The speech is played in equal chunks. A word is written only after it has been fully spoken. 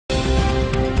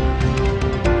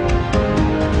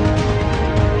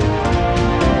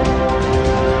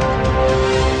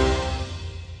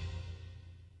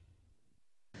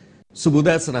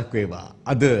සුබෝදෑසනක් වේවා.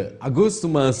 අද අගෝස්තු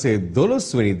මාසයේ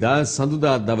 12 වෙනිදා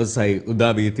සඳුදා දවසයි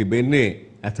උදා වී තිබෙන්නේ.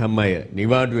 ඇතැම් අය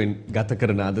නිවාඩුවෙන් ගත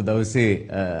කරන අද දවසේ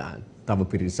තම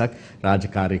පිරිසක්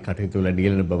රාජකාරී කටයුතු වල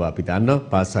නියැලෙන බව අපි දන්නවා.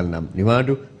 පාසල් නම්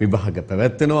නිවාඩු විභාග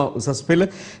පැවැත්වෙනවා උසස් පෙළ.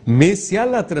 මේ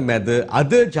සියල්ල අතර මැද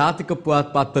අද ජාතික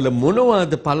පුවත්පත්වල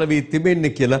මොනවාද පළ වී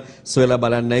තිබෙන්නේ කියලා සොයලා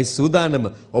බලන්නයි සූදානම.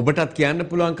 ඔබටත් කියන්න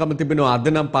පුළුවන්කම තිබෙනවා අද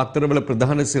නම් පත්තරවල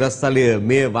ප්‍රධාන සිරස්තලය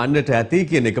මේ වන්නට ඇති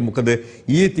කියන එක. මොකද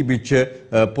ඊයේ තිබිච්ච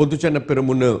පොදු ජන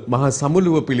පෙරමුණ මහා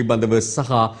සමුළුව පිළිබඳව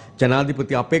සහ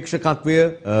ජනාධිපති අපේක්ෂකත්වය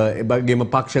එබැගේම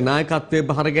පක්ෂ නායකත්වයේ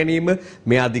බහර ගැනීම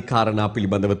මේ ආදී කාරණා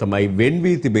පිළිබඳව තමයි වෙන්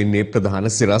වී තිබෙන්නේ ප්‍රධාන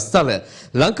සිරස්තල.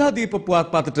 ලංකාදීප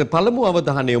පුවත්පතට පළමු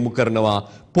අවධානය යොමු කරනවා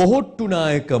පොහොට්ටු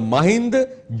නායක මහින්ද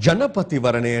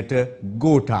ජනපතිවරණයට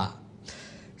ගෝඨා.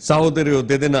 සහෝදරයෝ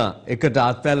දෙදෙනා එකට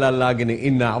අත්වැල් අල්ලාගෙන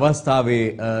ඉන්න අවස්ථාවේ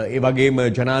ඒ වගේම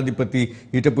ජනාධිපති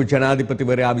හිටපු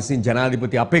ජනාධිපතිවරයා විසින්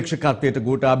ජනාධිපති අපේක්ෂකත්වයට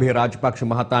ගෝඨාභය රාජපක්ෂ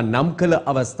මහතා නම් කළ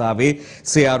අවස්ථාවේ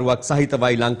සේයාරුවක්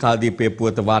සහිතවයි ලංකාදීපයේ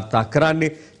පුවත වාර්තා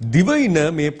කරන්නේ. දිවයින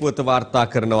මේ පුවත වාර්තා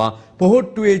කරනවා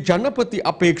පොහොට්ටුවේ ජනපති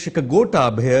අපේක්ෂක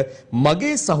ගෝඨාභය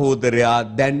මගේ සහෝදරයා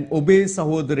දැන් ඔබේ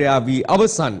සහෝදරයා වී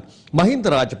අවසන්. මහින්ද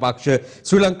රාජපක්ෂ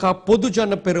ශ්‍රී ලංකා පොදු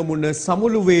ජන පෙරමුණ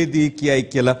සමුළුවේදී කියයි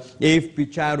කියලා AFP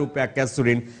ඡායාරූපයක්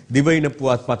ඇසුරින් දිවයින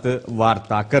පුවත්පත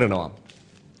වාර්තා කරනවා.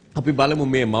 අපි බලමු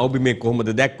මේ මව්බිමේ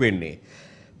කොහොමද දැක්වෙන්නේ.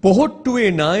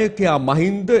 පොහොට්ටුවේ නායකයා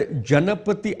මහින්ද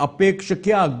ජනපති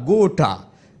අපේක්ෂකයා ගෝඨා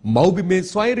මව්බිමේ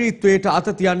ස්වෛරීත්වයට අත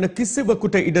තියන්න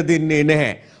කිසිවෙකුට ඉඩ දෙන්නේ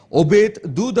නැහැ. ඔබේත්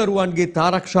දූදරුවන්ගේ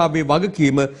තාරක්ෂාවේ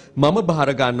වගකීම මම බාර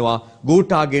ගන්නවා.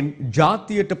 ගෝඨාගෙන්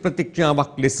ජාතියට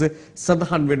ප්‍රතිඥාවක් ලෙස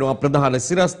සඳහන් වෙනවා ප්‍රධාන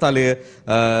සිරස්තලය.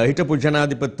 හිටපු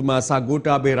ජනාධිපතිතුමා සහ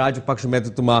ගෝඨාභය රාජපක්ෂ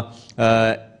මැතිතුමා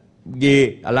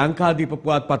ගේ ලංකාදීප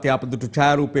පුවත්පතේ අපදුටු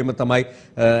ඡායාරූපයම තමයි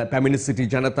පැමිණ සිටි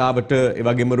ජනතාවට ඒ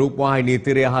වගේම රූපවාහිනී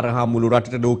තිරය හරහා මුළු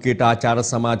රටට ලෝකයට ආචාර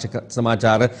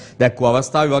සමාචාර දැක්වූ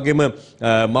අවස්ථාවේ වගේම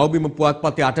මව්බිම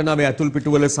පුවත්පතේ 8-9 ඇතුල්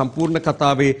පිටුවල සම්පූර්ණ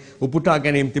කතාවේ උපුටා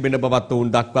ගැනීම තිබෙන බවත් ඔවුන්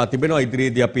දක්වා තිබෙනවා.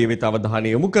 ඉදිරියේදී අපි ඒ වෙත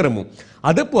අවධානය යොමු කරමු.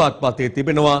 අද පුවත්පතේ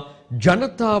තිබෙනවා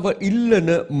ජනතාව ඉල්ලන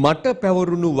මට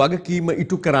පැවරුණු වගකීම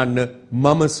ඉටු කරන්න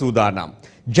මම සූදානම්.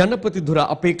 ජනපතිදුර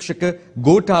අපේක්ෂක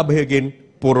ගෝඨාභයගෙන්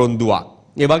පොරොන්දුවක්.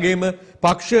 ඒ වගේම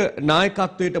පක්ෂ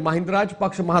නායකත්වයට මහින්ද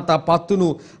රාජපක්ෂ මහතා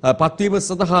පත්වීම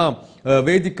සඳහා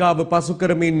වේදිකාව පසු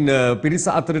කරමින් පිරිස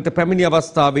අතරට පැමිණි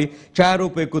අවස්ථාවේ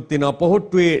ඡායාරූපයකුත් තියෙනවා.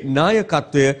 පොහොට්ටුවේ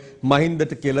නායකත්වය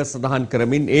මහින්දට කියලා සඳහන්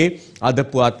කරමින් ඒ අද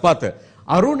පුවත්පත.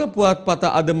 අරුණ පුවත්පත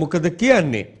අද මොකද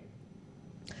කියන්නේ?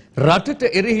 රටට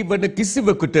එරෙහි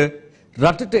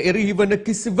වන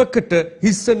කිසිවකට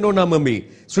හිස්ස නොනමමි.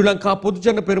 ශ්‍රී ලංකා පොදු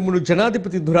ජන පෙරමුණු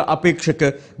ජනාධිපති ධුර අපේක්ෂක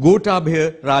ගෝඨාභය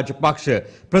රාජපක්ෂ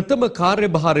ප්‍රථම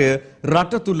කාර්යභාරය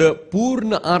රට තුළ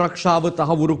පූර්ණ ආරක්ෂාව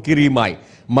තහවුරු කිරීමයි.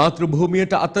 මාතෘ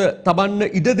භූමියට අත තබන්න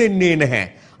ඉඩ දෙන්නේ නැහැ.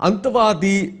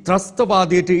 අන්තවාදී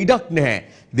ත්‍රස්තවාදයට ඉඩක් නැහැ.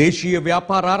 දේශීය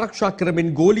ව්‍යාපාර ආරක්ෂා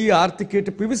කරමින් ගෝලීය ආර්ථිකයට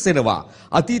පිවිසෙනවා.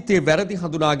 අතීතයේ වැරදි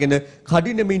හඳුනාගෙන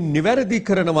කඩිනමින් නිවැරදි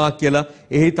කරනවා කියලා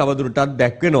එහි තවදුරටත්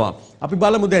දැක්වෙනවා. අපි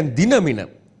බලමු දැන් දිනමින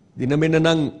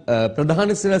නම්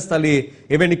ප්‍රධාන සිරස්තලයේ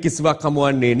එවැනි කිසිවක්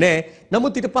හමුවන්නේ නැහැ.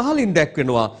 නමුත් ඊට පහළින්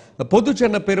දැක්වෙනවා පොදු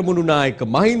ජන පෙරමුණු නායක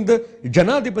මහින්ද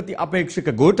ජනාධිපති අපේක්ෂක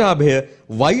ගෝඨාභය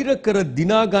වෛර කර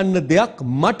දිනා ගන්න දෙයක්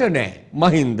මට නැහැ.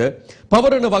 මහින්ද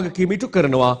පවරන වගකීම ඉටු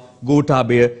කරනවා.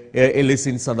 ගෝඨාභය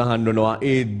එලෙසින් සඳහන් වනවා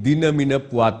ඒ දිනමින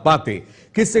පුවත්පතේ.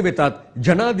 කෙසේ වෙතත්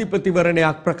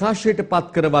ජනාධිපතිවරණයක් ප්‍රකාශයට පත්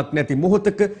කරවත් නැති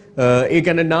මොහොතක ඒ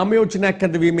ගැන නාමයෝජනයක්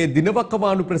ඇඳවීමේ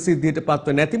දිනවකවානු ප්‍රසිද්ධියට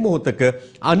පත්ව නැති මොහොතක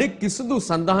අනෙක් කිසිදු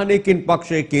සන්ධානයකින්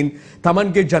පක්ෂයකින්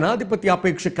Tamanගේ ජනාධිපති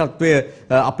අපේක්ෂකත්වය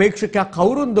අපේක්ෂකයා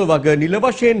කවුරුන්ද වග නිල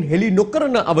වශයෙන් හෙළි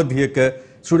නොකරන අවධියක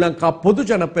ශ්‍රී ලංකා පොදු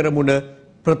ජන පෙරමුණ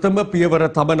ප්‍රථම පියවර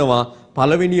තබනවා.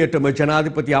 පළවෙනියටම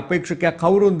ජනාධිපති අපේක්ෂකයා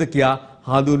කවුරුන්ද කියා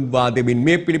හඳුන්වා දෙමින්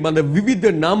මේ පිළිබඳ විවිධ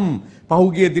නම්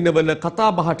පහුගිය දිනවල කතා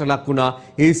බහට ලක් වුණා.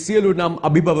 ඒ සියලු නම්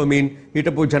අභිබවමින්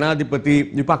හිටපු ජනාධිපති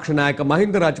විපක්ෂ නායක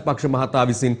මහින්ද රාජපක්ෂ මහතා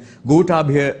විසින්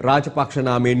ගෝඨාභය රාජපක්ෂ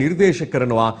නාමයේ නිර්දේශ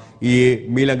කරනවා ඊයේ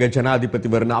මීළඟ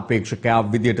ජනාධිපතිවරණ අපේක්ෂකයා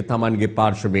විදියට Tamanගේ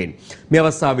පාර්ශවයෙන්. මේ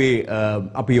අවස්ථාවේ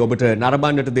අපි ඔබට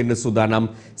නරඹන්නට දෙන්න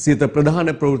සූදානම් සියත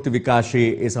ප්‍රධාන ප්‍රවෘත්ති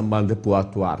විකාශයේ ඒ සම්බන්ධ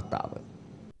පුවත් වාර්තාව.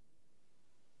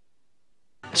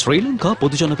 ශ්‍රී ලංකා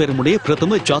පොදු ජන පෙරමුණේ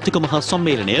ප්‍රථම ජාතික මහා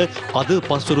සම්මේලනය අද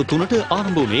පස්වරු 3ට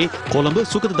ආරම්භ වුණේ කොළඹ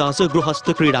සුගතදාස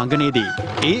ගෘහස්ත ක්‍රීඩාංගණයේදී.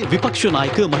 ඒ විපක්ෂ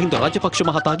නායක මහින්ද රාජපක්ෂ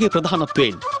මහතාගේ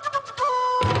ප්‍රධානත්වයෙන්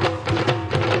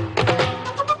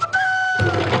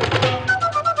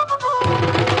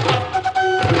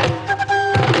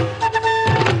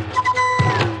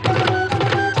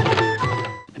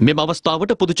මෙම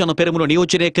අවස්ථාවට පොදුජන පෙරමුණ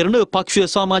නියෝජනය කරන පක්ෂීය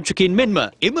සමාජිකයින් මෙන්ම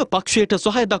එම පක්ෂයට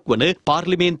සහාය දක්වන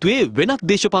පාර්ලිමේන්තුවේ වෙනත්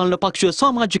දේශපාලන පක්ෂ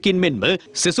සමාජිකයින් මෙන්ම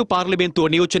සෙසු පාර්ලිමේන්තුව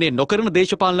නියෝජනය නොකරන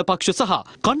දේශපාලන පක්ෂ සහ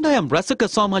කණ්ඩායම් රැසක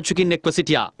සමාජිකයින් එක්ව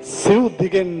සිටියා. සිව්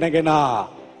දිගෙන් නැගෙන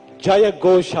ජය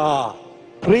ഘോഷා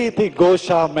ප්‍රීති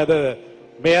ഘോഷා මැද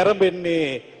මේ ආරම්භන්නේ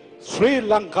ශ්‍රී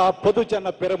ලංකා පොදුජන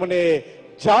පෙරමුණේ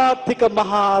ජාතික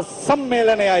මහා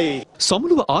සම්මේලනයයි.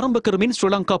 සමුළුව ආරම්භ කරමින්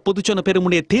ශ්‍රී ලංකා පොදුජන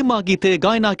පෙරමුණේ තේමා ගීතය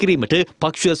ගායනා කිරීමට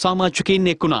පක්ෂීය සමාජිකයින්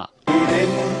එක්ුණා.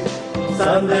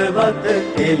 සඳවත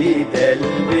එලි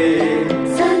දැල්වේ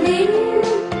සඳින්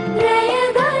රැය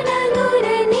ගන දුර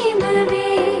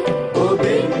නිමවේ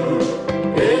ඔබෙන්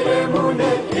පෙරමුණ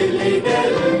එලි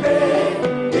දැල්වේ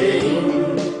එයින්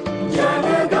ජන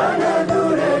ගන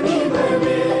දුර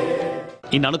නිමවේ.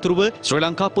 ඉන් අනතුරුව ශ්‍රී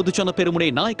ලංකා පොදුජන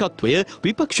පෙරමුණේ නායකත්වය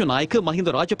විපක්ෂ නායක මහින්ද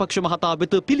රාජපක්ෂ මහතා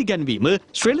වෙත පිළිගැන්වීම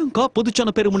ශ්‍රී ලංකා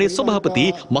පොදුජන පෙරමුණේ සභාපති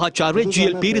මහාචාර්ය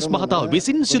ජී.එල්. පීරිස් මහතා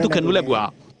විසින් සිදු කරනු ලැබුවා.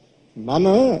 මම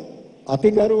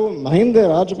අතිගරු මහින්ද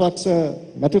රාජපක්ෂ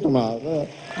මැතිතුමාව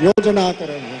යෝජනා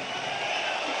කරමි.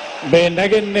 මේ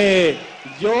නැගෙන්නේ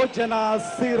යෝජනා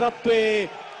ස්ථිරත්වයේ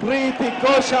ප්‍රීති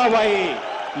ഘോഷාවයි.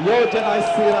 යෝජනා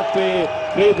ස්ථිරත්වයේ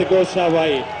ප්‍රීති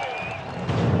ഘോഷාවයි.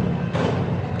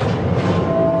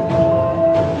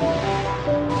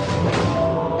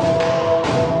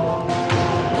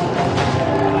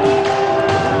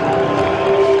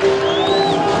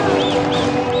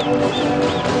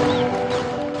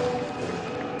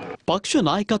 පක්ෂ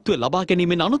නායකත්වය ලබා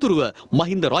ගැනීමෙන් අනතුරුව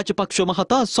මහින්ද රාජපක්ෂ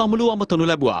මහතා සමුළුව අමතනු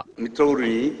ලැබුවා.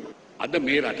 මිත්‍රවරුනි, අද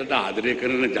මේ රටට ආදරය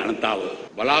කරන ජනතාව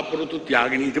බලාපොරොත්තු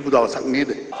තියාගෙන හිටපු දවසක්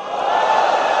නේද?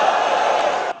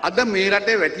 අද මේ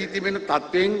රටේ වැටී තිබෙන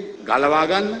තත්ත්වයෙන් ගලවා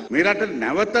ගන්න, මේ රට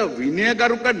නැවත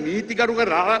විනයගරුක නීතිගරුක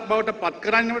රටක් බවට පත්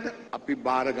කරන්නට අපි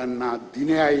බාර ගන්නා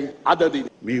දිනයයි අද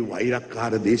දින. මේ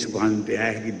වෛරක්කාර දේශපාලනයට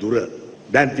යෑහි දුර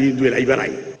දැන් තීන්දුව වෙලා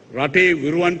ඉවරයි. රටේ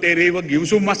විරුවන්ට එරෙහිව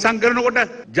ගිවිසුම් මස්සම් කරනකොට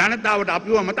ජනතාවට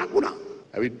අපිව මතක් වුණා.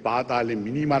 ඇවිත් පාතාලේ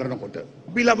මිනි මරනකොට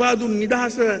අපි ලබා දුන්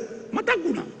නිදහස මතක්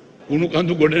වුණා. කුණු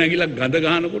කඳු ගොඩ නැගිලා ගඳ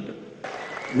ගන්නකොට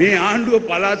මේ ආණ්ඩුව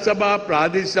පළාත් සභා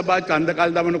ප්‍රාදේශීය සභා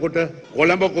ඡන්දකල් දමනකොට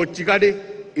කොළඹ කොච්චිකඩේ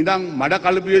ඉඳන්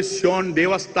මඩකලපුවේ ෂෝන්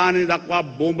දේවස්ථානයේ දක්වා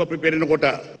බෝම්බ පිපෙරෙනකොට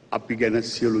අපි ගැන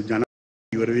සියලු ජන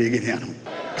ඉවර වෙගෙන යනවා.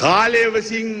 කාලය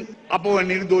විසින් අපව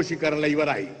නිර්දෝෂී කරලා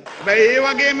ඉවරයි. හැබැයි ඒ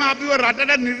වගේම අපිව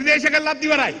රටට නිර්දේශ කළාත්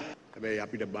ඉවරයි. හැබැයි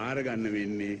අපිට බාර ගන්න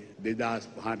වෙන්නේ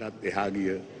 2005ටත් එහා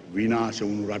ගිය විනාශ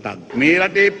වුණු රටක්. මේ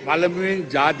රටේ පළමුවෙන්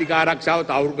ජාතික ආරක්ෂාව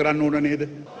තවුරු කරන්න ඕන නේද?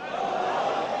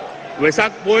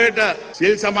 වෙසක් පොයට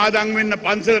සිල් සමාදන් වෙන්න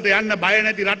පන්සලට යන්න බය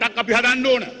නැති රටක් අපි හදන්න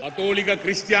ඕන. කතෝලික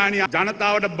ක්‍රිස්තියානි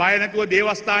ජනතාවට බය නැතුව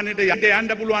දේවස්ථානයට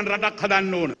යන්න පුළුවන් රටක්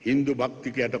හදන්න ඕන. Hindu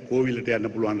භක්තිකයට කෝවිලට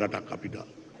යන්න පුළුවන් රටක් අපිට.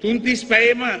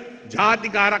 35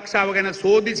 ජාතික ආරක්ෂාව ගැන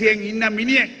සෝදිසියෙන් ඉන්න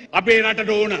මිනිහෙක් අපේ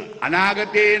රටට ඕන.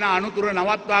 අනාගතේ එන අනුතුර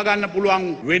නවත්වා ගන්න පුළුවන්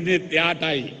වෙන්නේ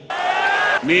එයාටයි.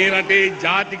 මේ රටේ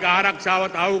ජාතික ආරක්ෂාව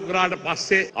තහවුරු කරාට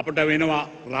පස්සේ අපිට වෙනවා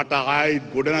රට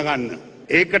ආයෙත් ගොඩනගන්න.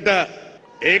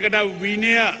 ඒකට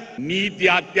විනය නීති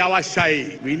අත්‍යවශ්‍යයි.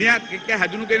 විනයක් එක්ක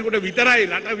හැදුණු කෙනෙකුට විතරයි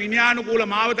රට විනයානුකූල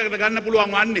මාවතකට ගන්න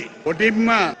පුළුවන් වන්නේ. කොටින්ම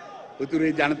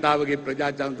උතුරේ ජනතාවගේ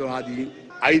ප්‍රජාතන්ත්‍රවාදී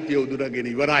අයිතිය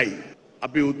උදුරගෙන ඉවරයි.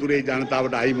 අපි උතුරේ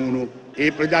ජනතාවට අයිමි වුණු ඒ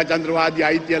ප්‍රජාතන්ත්‍රවාදී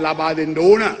අයිතිය ලබා දෙන්න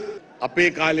ඕන. අපේ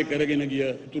කාලේ කරගෙන ගිය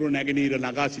උතුරු නැගෙනහිර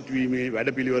නගා සිටුවීමේ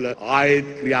වැඩපිළිවෙල ආයෙත්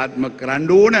ක්‍රියාත්මක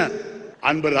කරන්න ඕන.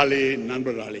 அன்பர்களே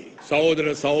நண்பர்களே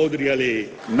சகோதர சகோதரிகளே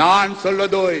நான்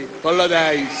சொல்வதோய்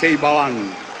சொல்லதை செய்பவன்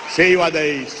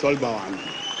செய்வதை சொல்பவன்.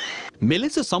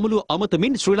 මෙලෙස සමුළුව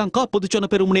අමතමින් ශ්‍රී ලංකා පොදුජන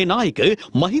පෙරමුණේ නායක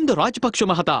මහින්ද රාජපක්ෂ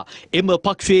මහතා එම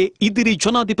පක්ෂයේ ඉදිරි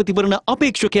ජනාධිපතිවරණ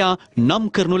අපේක්ෂකයා නම්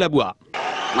කරනු ලැබුවා.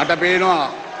 මට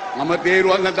පේනවා මම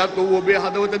තේරුවන් නැතත් ඔබේ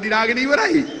හදවත දිනාගෙන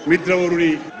ඉවරයි.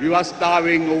 මිත්‍රවරුනි,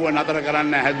 විවස්ථාවෙන් ඔව නතර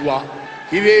කරන්න හැදුවා.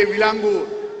 හිරේ විලංගු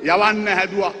යවන්න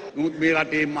හැදුවා. නමුත් මේ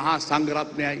රටේ මහා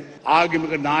සංඝරත්නයයි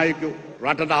ආගමික නායකයෝ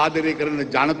රටට ආදරය කරන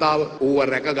ජනතාව ඌව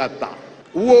රැකගත්තා.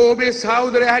 ඌව ඔබේ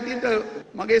සහෝදරයා හැටියට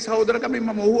මගේ සහෝදරකමින්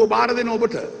මම ඌව බාර දෙන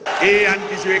ඔබට. ඒ අන්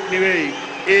කිසිවෙක් නෙවෙයි,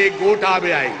 ඒ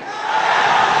ගෝඨාභයයි.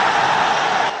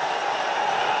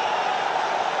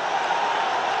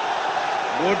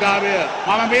 ගෝඨාභය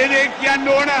මම මේ දේ කියන්න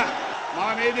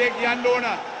ඕන.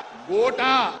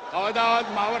 ගෝඨා කවදාවත්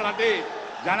මාව රටේ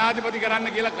ජනාධිපති කරන්න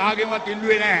කියලා කාගෙන්වත්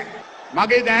ඉල්ලුවේ නැහැ.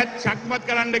 මගේ දැත් ශක්තිමත්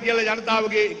කරන්න කියලා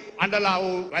ජනතාවගේ අඬලා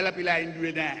වැළපිලා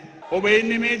ඉල්ලුවේ නැහැ. ඔබ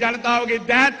ඉන්නේ මේ ජනතාවගේ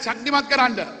දැත් ශක්තිමත්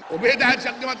කරන්න. ඔබේ දැත්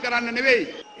ශක්තිමත් කරන්න නෙවෙයි.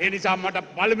 ඒ නිසා මට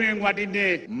පළමුවෙන්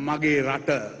වටින්නේ මගේ රට.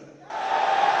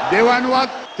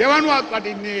 දෙවනුවත්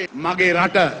වටින්නේ මගේ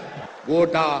රට.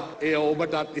 ගෝඨා එය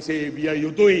ඔබටත් එසේ විය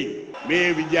යුතුයි. මේ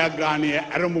විජයග්‍රහණය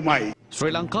ආරම්භමයි.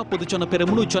 ශ්‍රී ලංකා පොදුජන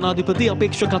පෙරමුණු ජනාධිපති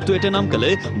අපේක්ෂකත්වයට නම් කළ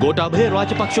ගෝඨාභය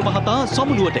රාජපක්ෂ මහතා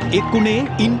සමුළුවට එක්ුණේ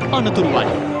ඉන් අනතුරුවයි.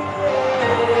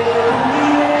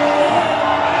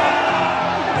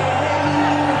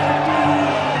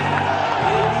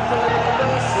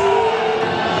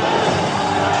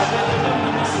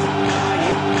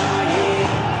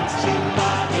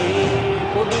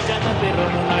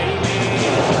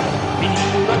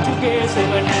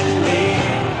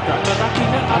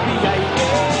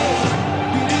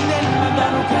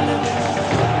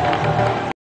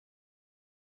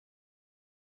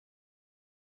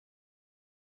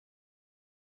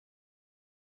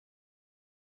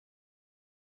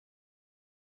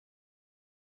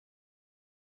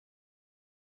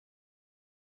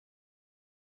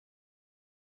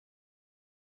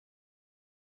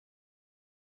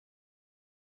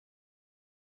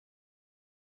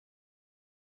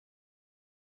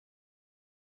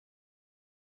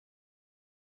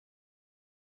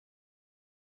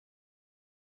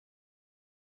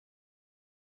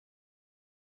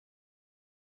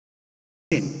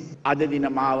 අද දින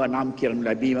මාව නම් කරනු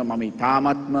ලැබීම මම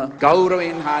ඉතාමත්ම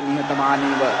ගෞරවයෙන් හා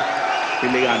නිහතමානීව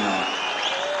පිළිගන්නවා.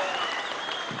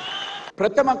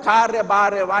 ප්‍රථම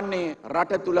කාර්යභාරය වන්නේ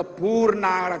රට තුල පූර්ණ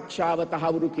ආරක්ෂාව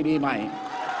තහවුරු කිරීමයි.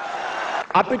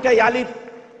 අපිට යලිත්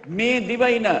මේ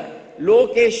දිවයින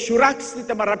ලෝකේ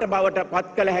සුරක්ෂිතම රට බවට පත්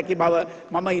කළ හැකි බව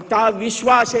මම ඉතා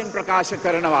විශ්වාසයෙන් ප්‍රකාශ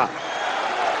කරනවා.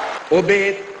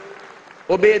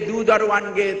 ඔබේ දූ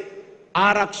දරුවන්ගේ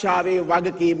ආරක්ෂාවේ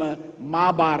වගකීම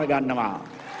මා බාර ගන්නවා.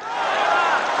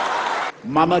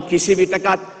 මම කිසි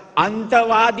විටකත්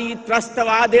අන්තවාදී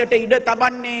ත්‍රස්තවාදයට ඉඩ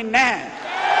තබන්නේ නැහැ.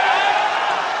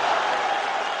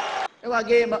 ඒ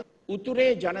වගේම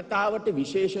උතුරේ ජනතාවට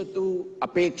විශේෂිත වූ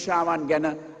අපේක්ෂාවන් ගැන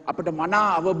අපට මනා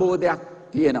අවබෝධයක්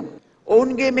තියෙනවා.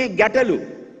 ඔවුන්ගේ මේ ගැටලු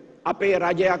අපේ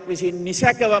රජයක් විසින්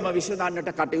නිසැකවම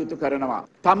විසඳන්නට කටයුතු කරනවා.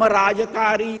 තම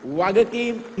රාජකාරී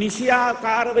වගකීම්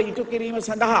නිසියාකාරව ඉටු කිරීම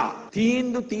සඳහා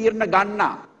තීරණ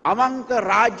ගන්නා අවංක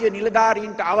රාජ්‍ය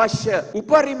නිලධාරීන්ට අවශ්‍ය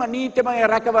උපරිම නීතිමය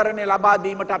රැකවරණය ලබා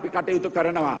දීමට අපි කටයුතු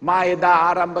කරනවා. මා එදා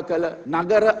ආරම්භ කළ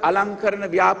නගර අලංකරණ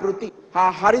ව්‍යාපෘති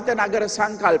හා හරිත නගර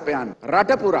සංකල්පයන්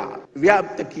රට පුරා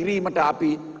ව්‍යාප්ත කිරීමට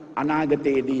අපි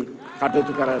අනාගතයේදී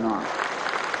කටයුතු කරනවා.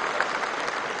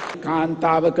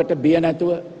 කාන්තාවකට බිය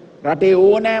නැතුව රටේ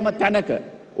ඕනෑම තැනක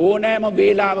ඕනෑම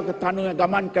වේලාවක තනුව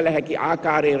ගමන් කළ හැකි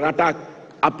ආකාරයේ රටක්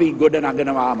අපි ගොඩ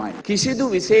නගනවාමයි. කිසිදු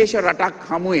විශේෂ රටක්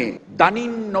හමුවේ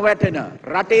දනින් නොවැටෙන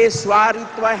රටේ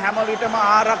ස්වාරිත්ව හැම විටම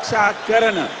ආරක්ෂා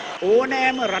කරන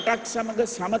ඕනෑම රටක් සමග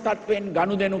සමතත්වයෙන්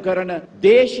ගනුදෙනු කරන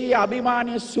දේශීය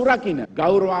අභිමානය සුරකින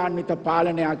ගෞරවාන්විත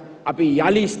පාලනයක් අපි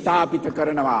යලි ස්ථාපිත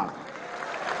කරනවා.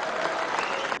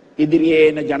 ඉදිරියේ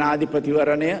එන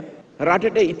ජනාධිපතිවරණය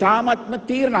රටට ඉතාමත්ම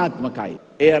තීරණාත්මකයි.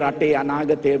 එය රටේ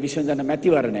අනාගතය විසඳන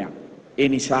මැතිවරණයක්. ඒ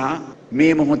නිසා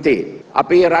මේ මොහොතේ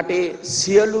අපේ රටේ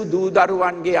සියලු දූ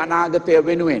දරුවන්ගේ අනාගතය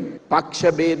වෙනුවෙන්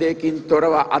පක්ෂ ભેදයකින්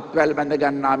තොරව අත්වැල් බැඳ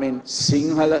ගන්නා මෙන්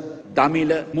සිංහල,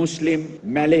 දමිළ, මුස්ලිම්,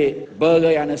 මැලේ,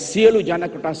 බර්ගර් යන සියලු ජන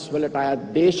කොටස් වලට අයත්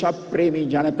දේශප්‍රේමී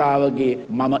ජනතාවගේ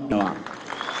මමනවා.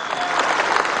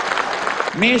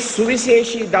 මේ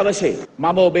සුවිශේෂී දවසේ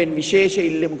මම ඔබෙන් විශේෂ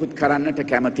ඉල්ලීමකුත් කරන්නට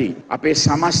කැමතියි. අපේ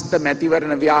සමස්ත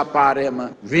මැතිවරණ ව්‍යාපාරයම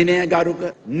විනයගරුක,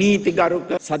 නීතිගරුක,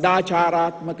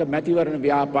 සදාචාරාත්මක මැතිවරණ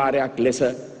ව්‍යාපාරයක් ලෙස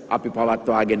අපි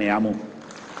පවත්වාගෙන යමු.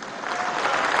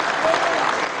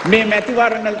 මේ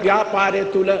මැතිවරණ ව්‍යාපාරය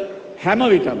තුල හැම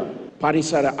විටම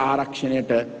පරිසර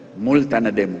ආරක්ෂණයට මුල්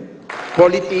තැන දෙමු.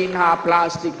 පොලිතීන් හා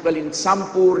ප්ලාස්ටික් වලින්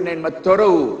සම්පූර්ණයෙන්ම තොර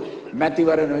වූ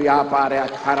මැතිවරණ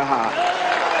ව්‍යාපාරයක් හරහා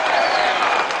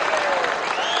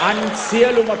අන්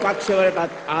සියලුම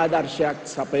පක්ෂවලටත් ආදර්ශයක්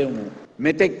සපයමු.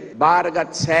 මෙතෙක්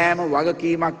බාරගත් සෑම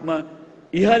වගකීමක්ම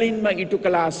ඉහළින්ම ඉටු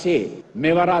කළාසේ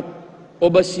මෙවරත්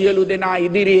ඔබ සියලු දෙනා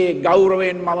ඉදිරියේ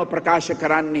ගෞරවයෙන් මම ප්‍රකාශ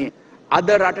කරන්නේ අද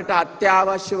රටට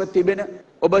අත්‍යවශ්‍යව තිබෙන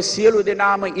ඔබ සියලු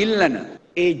දෙනාම ඉල්ලන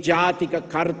ඒ ජාතික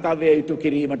කර්තව්‍ය ඉටු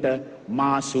කිරීමට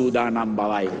මා සූදානම්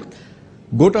බවයි.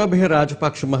 ගෝඨාභය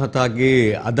රාජපක්ෂ මහතාගේ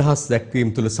අදහස් දැක්වීම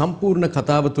තුළ සම්පූර්ණ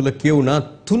කතාව තුළ කියවුණා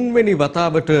තුන්වෙනි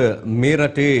වතාවට මේ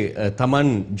රටේ Taman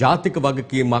ජාතික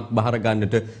වගකීමක් බාර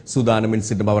ගන්නට සූදානමින්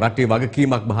සිටින බව, රටේ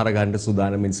වගකීමක් බාර ගන්නට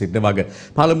සූදානමින් සිටින වග.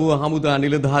 පළමුව හමුදා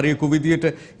නිලධාරියෙකු විදියට,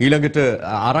 ඊළඟට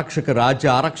ආරක්ෂක රාජ්‍ය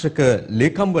ආරක්ෂක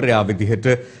ලේකම්වරයා විදිහට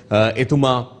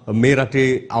එතුමා මේ රටේ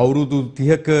අවුරුදු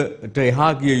 30කට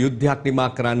එහා ගිය යුද්ධයක් නිමා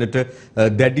කරන්නට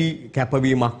දැඩි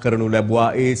කැපවීමක් කරනු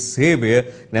ලැබුවා. ඒ සේවය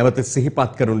නැවත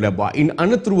සිහිපත් කරනු ලැබුවා. ඉන්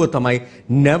අනතුරුව තමයි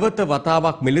නැවත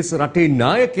වතාවක් මෙලෙස රටේ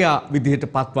නායකයා විදිහට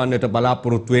පත්වන්නට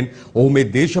බලාපොරොත්තුවෙන් ඔහු මේ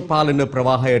දේශපාලන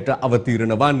ප්‍රවාහයට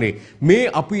අවතීර්ණ වන්නේ. මේ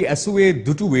අපි ඇසුවේ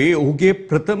දුටුවේ ඔහුගේ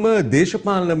ප්‍රථම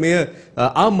දේශපාලනමය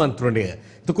ආමන්ත්‍රණය.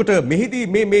 එතකොට මෙහිදී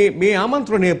මේ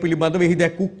ආමන්ත්‍රණය පිළිබඳව එහි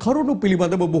දැක් වූ කරුණු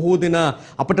පිළිබඳව බොහෝ දෙනා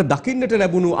අපට දකින්නට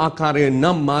ලැබුණු ආකාරය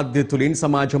නම් මාධ්‍ය තුලින්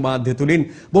සමාජ මාධ්‍ය තුලින්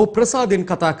බොහෝ ප්‍රසාදෙන්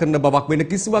කතා කරන බවක් වෙන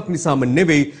කිසිවක් නිසාම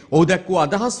නෙවෙයි. ඔහු දැක් වූ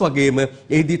අදහස් වගේම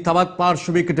එහිදී තවත්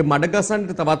පාර්ශවයකට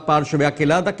මඩගසන්නට තවත් පාර්ශවයක්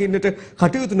එලා දකින්නට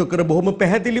කටයුතු නොකර බොහොම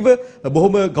පැහැදිලිව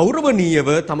බොහොම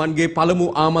ගෞරවනීයව Tamanගේ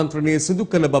පළමු ආමන්ත්‍රණය සිදු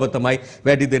කළ බව තමයි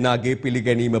වැඩි දෙනාගේ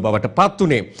පිළිගැනීම බවට පත්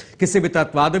වුණේ. කෙසේ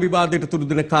වෙතත් වාද විවාදයට තුඩු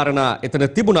දෙන කාරණා එතන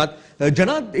තිබුණත්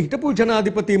හිටපු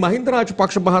ජනාධිපති මහින්ද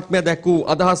රාජපක්ෂ මහත්මයා දැක් වූ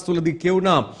අදහස් තුලදී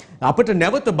කියුණා අපට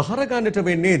නැවත බහර ගන්නට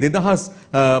වෙන්නේ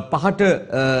 2005ට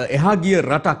එහා ගිය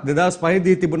රටක් 2005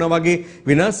 දී තිබුණා වගේ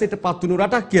විනාශයට පත් වුණු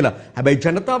රටක් කියලා. හැබැයි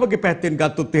ජනතාවගේ පැත්තෙන්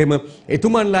ගත්තොත් එහෙම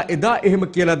එතුමන්ලා එදා එහෙම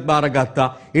කියලාත් බාරගත්තා.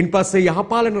 ඉන්පස්සේ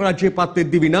යහපාලන රාජ්‍යයේ පත්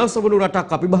වෙද්දී විනාශ වුණු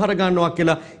රටක් අපි බහර ගන්නවා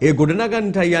කියලා ඒ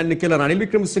ගොඩනගන්නටයි යන්නේ කියලා රනිල්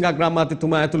වික්‍රමසිංහ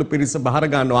අග්‍රාමාත්‍යතුමා ඇතුළු පිරිස බහර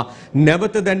ගන්නවා.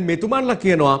 නැවත දැන් මෙතුමන්ලා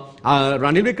කියනවා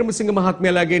රනිල් වික්‍රමසිංහ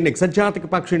මහත්මයාලාගේ එක්සත් ජාතික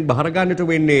පක්ෂයෙන් බහර ගන්නට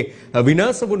වෙන්නේ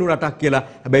විනාශ වුණු රටක් කියලා.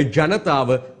 හැබැයි ජනතාව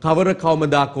කවර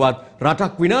කවමදාකවත්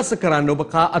රටක් විනාශ කරන්න ඔබ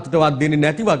කා අතටවත් දෙන්නේ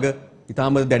නැති වගේ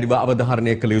ඉතාම දැඩිව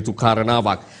අවධාරණය කළ යුතු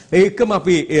කාරණාවක්. ඒකම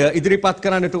අපි ඉදිරිපත්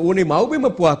කරන්නට ඕනේ මව්බිම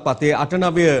පුවත්පතේ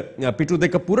 8-9 පිටු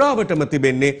දෙක පුරාවටම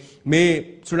තිබෙන්නේ මේ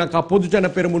ශ්‍රී ලංකා පොදු ජන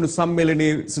පෙරමුණු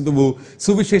සම්මේලනයේ සිදු වූ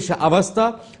සුවිශේෂ අවස්ථා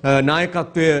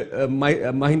නායකත්වයේ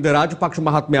මහින්ද රාජපක්ෂ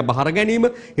මහත්මයා බහර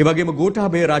ගැනීම, ඒ වගේම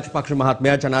ගෝඨාභය රාජපක්ෂ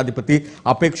මහත්මයා ජනාධිපති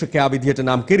අපේක්ෂකයා විදිහට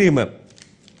නම් කිරීම.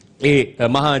 ඒ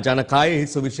මහා ජනකායේ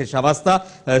සුවිශේෂ අවස්ථා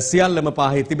සියල්ලම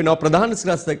පාහේ තිබෙනවා. ප්‍රධාන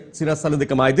සිරස්තල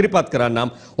දෙකම ඉදිරිපත් කරන්නම්.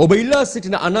 ඔබ ඉල්ලා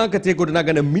සිටින අනාගතයේ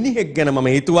ගොඩනගන මිනිහෙක් ගැන මම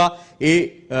හිතුවා. ඒ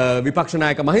විපක්ෂ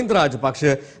නායක මහින්ද රාජපක්ෂ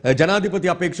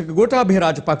ජනාධිපති අපේක්ෂක ගෝඨාභය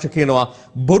රාජපක්ෂ කියනවා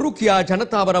බොරු කියා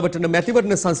ජනතාව රවටන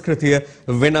මැතිවරණ සංස්කෘතිය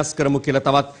වෙනස් කරමු කියලා.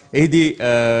 තවත් එහිදී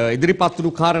ඉදිරිපත්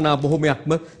වූ කාරණා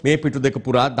බොහොමයක්ම මේ පිටු දෙක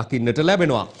පුරා දකින්නට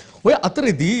ලැබෙනවා. ඔය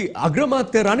අතරේදී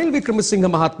අග්‍රාමාත්‍ය රනිල් වික්‍රමසිංහ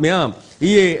මහත්මයා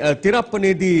ඊයේ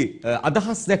තිරප්පනේදී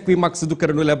අදහස් දැක්වීමක් සිදු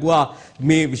කරනු ලැබුවා.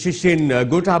 මේ විශේෂයෙන්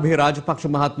ගෝඨාභය රාජපක්ෂ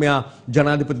මහත්මයා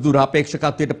ජනාධිපති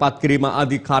දුරාපේක්ෂකත්වයට පත් කිරීම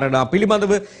ආදී කාරණා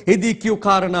පිළිබඳව එදී කියු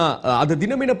කාරණා අද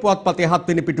දිනමින පුවත්පතේ 7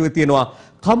 වෙනි පිටුවේ තියෙනවා.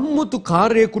 කම්මුතු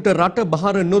කාර්යයකට රට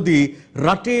බහර නොදී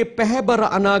රටේ පැහැබර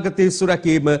අනාගතයේ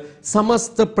සුරැකීම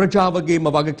සමස්ත ප්‍රජාවගේම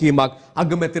වගකීමක්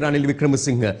අගමැති රනිල්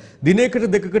වික්‍රමසිංහ. දිනයකට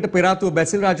දෙකකට පෙර ආතුව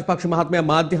බැසිල් රාජපක්ෂ මහත්මයා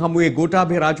මාධ්‍ය හමුවේ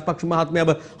ගෝඨාභය රාජපක්ෂ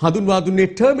මහත්මයාව හඳුන්වා දුන්නේ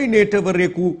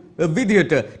ටර්මිනේටර්වරයෙකු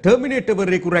විදියට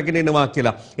ටර්මිනේටර්වරයෙකු රැගෙන එනවා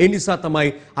කියලා. ඒ නිසා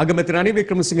තමයි අගමැති රනිල්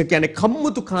වික්‍රමසිංහ කියන්නේ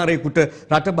කම්මුතු කාර්යයකට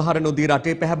රට බහර නොදී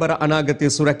රටේ පැහැබර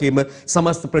අනාගතයේ සුරැකීම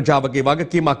සමස්ත ප්‍රජාවගේ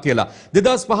වගකීමක් කියලා.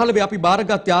 2015 අපි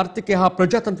බාරගත් ආර්ථිකය හා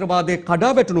ප්‍රජාතන්ත්‍රවාදයේ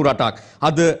කඩා වැටුණු රටක්.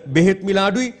 අද බෙහෙත් මිල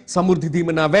අඩුයි, සමෘද්ධි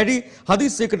දීමනා වැඩි,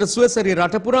 හදිස්සියකට සුවසැරී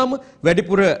රට පුරාම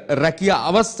වැඩිපුර රැකියා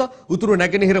අවස්ථා, උතුරු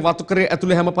නැගෙනහිර වතුකරයේ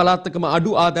ඇතුළේ හැම පළාතකම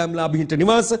අඩු ආදායම්ලාභීන්ට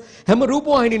නිවාස, හැම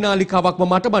රූපවාහිනී නාලිකාවක්ම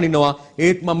මට බනිනවා.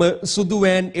 ඒත් මම සුදු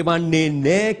වෑන් එවන්නේ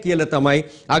නෑ කියලා තමයි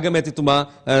අගමැතිතුමා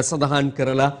සඳහන්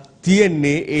කරලා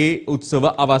තියෙන්නේ ඒ උත්සව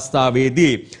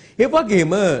අවස්ථාවේදී. ඒ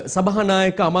වගේම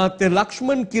සභානායක අමාත්‍ය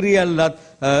ලක්ෂ්මන් කිරියල්ලත්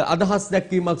අදහස්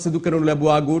දැක්වීමක් සිදු කරනු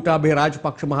ලැබුවා. ගෝඨාභය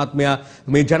රාජපක්ෂ මහත්මයා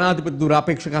මේ ජනාධිපති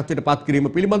දුරාපේක්ෂකත්වයට පත් කිරීම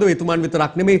පිළිබඳව එතුමන්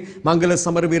විතරක් නෙමෙයි මංගල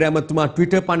සමරවීර ඇමතුමා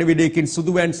ට්විටර් පණිවිඩයකින්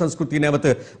සුදු වෑන් සංස්කෘතිය නැවත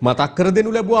මතක් කර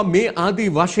දෙනු ලැබුවා. මේ ආදී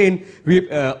වශයෙන්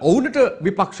ඔවුන්ට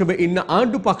විපක්ෂව ඉන්න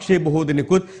ආණ්ඩු පක්ෂයේ බොහෝ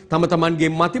දෙනෙකුත් තම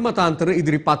තමන්ගේ මතිමතාන්තර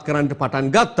ඉදිරිපත් කරන්නට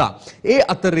පටන් ගත්තා. ඒ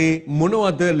අතරේ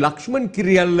මොනවද ලක්ෂ්මන්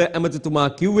කිරියල්ල ඇමතිතුමා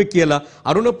කිව්වේ කියලා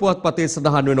අරුණ පුවත්පතේ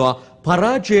සඳහන් වෙනවා.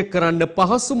 පරාජය කරන්න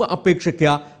පහසුම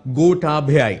අපේක්ෂකයා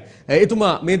ගෝඨාභයයි.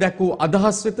 එතුමා මේ දැක්වූ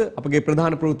අදහස් වෙත අපගේ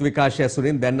ප්‍රධාන ප්‍රවෘත්ති විකාශය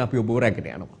ඇසුරින් දැන් අපි ඔබ රැගෙන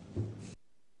යනවා.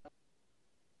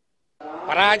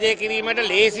 පරාජය කිරීමට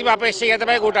ලේසිම අපේක්ෂකයා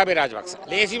තමයි ගෝඨාභය රාජපක්ෂ.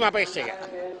 ලේසිම අපේක්ෂකයා.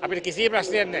 අපිට කිසි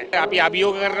ප්‍රශ්නයක් නැහැ. අපි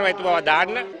අභියෝග කරනවා එතුමාව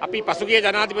දාන්න. අපි පසුගිය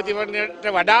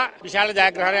ජනාධිපතිවරණයට වඩා විශාල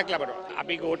ජයග්‍රහණයක් ලබනවා.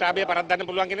 අපි ගෝඨාභය පරද්දන්න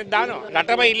පුළුවන් කෙනෙක් දානවා.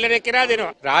 රටම ඉල්ලන කෙනා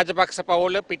දෙනවා. රාජපක්ෂ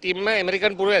පවුල පිටින්ම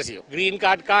ඇමරිකන් පුරවැසියෝ, ග්‍රීන්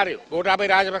කාඩ් කාරයෝ. ගෝඨාභය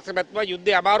රාජපක්ෂ මැතිතුමා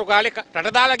යුද්ධයේ අමාරු කාලේ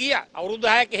රට දාලා ගියා. අවුරුදු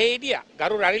 6ක් එහෙ හිටියා.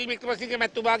 ගරු රනිල් වික්‍රමසිංහ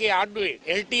මැතිතුමාගේ ආණ්ඩුවේ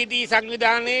LTT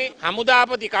සංවිධානයේ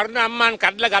හමුදාපති කරුණ අම්මාන්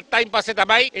කඩලා ගත්තයින් පස්සේ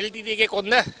තමයි LTT එකේ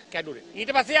කොන්ද කැඩුනේ.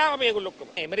 ඊට පස්සේ ආව මේගොල්ලෝ ඔක්කොම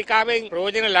ඇමරිකාවෙන්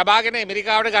ප්‍රයෝජන ලබාගෙන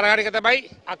ඇමරිකාවට කරාන එක තමයි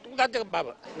අතුරුදත් බව.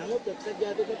 නමුත් එක්සත්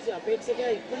ජාතික පක්ෂයේ අපේක්ෂකයා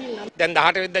ඉක්මනින් නම් දැන්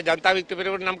 18 වෙනිදා ජනතා විමුක්ති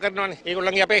පෙරමුණ නම් කරනවානේ.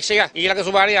 ඒගොල්ලන්ගේ අපේක්ෂකයා ඊළඟ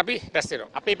සුබාරේ අපි රැස් වෙනවා.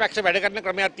 අපේ පක්ෂ වැඩ කරන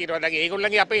ක්‍රමයක් තියෙනවා. දැන්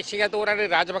ඒගොල්ලන්ගේ අපේක්ෂකයා තෝරන්නේ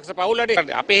රාජපක්ෂ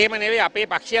පවුලනේ. අපේ එහෙම නෙවෙයි, අපේ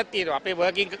පක්ෂයක් තියෙනවා. අපේ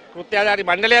වර්කින් කෘත්‍යාධාරී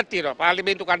මණ්ඩලයක් තියෙනවා.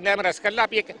 පාර්ලිමේන්තු කණ්ඩායම රැස් කරලා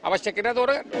අපි අවශ්‍ය කෙනා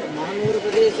තෝරගන්න. මහනුවර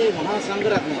ප්‍රදේශයේ මහා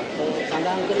සංඝරත්නය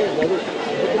සඳහන් කළේ බරු.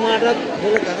 ඔබතුමාටත්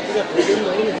බල කරතුරක් දෙන්න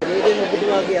ඕනේ. ප්‍රයෝජන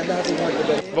ඔබතුමාගේ අදහස මොකක්ද?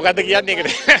 මොකද්ද කියන්නේ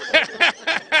ඒකට?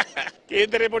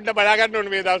 කේන්දරේ පොඩ්ඩ බලා ගන්න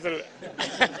ඕනේ මේ දවස්වල.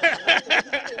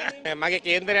 මගේ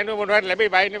කේන්දරය යනවා මොනවද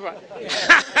ලැබෙයි බයින්න එපා.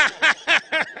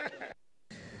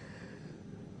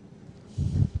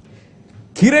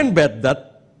 කිරෙන් බැද්දත්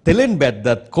තෙලෙන්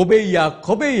බැද්දත්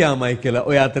කොබෙයාමයි කියලා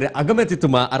ඔය අතරේ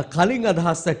අගමැතිතුමා අර කලින්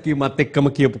අදහස් දැක්වීමත් එක්කම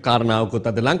කියපු කාරණාවකුත්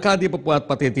අද ලංකාදීප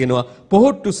පුවත්පතේ තියෙනවා.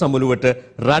 පොහොට්ටු සමුළුවට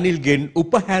රනිල්ගෙන්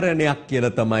උපහැරණයක්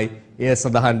කියලා තමයි එය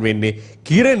සඳහන් වෙන්නේ.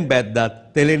 කිරෙන් බැද්දත්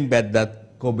තෙලෙන් බැද්දත්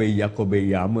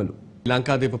කොබෙයාමලු.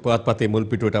 ලංකාදීප පුවත්පතේ මුල්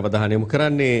පිටුවට අවධානය යොමු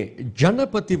කරන්නේ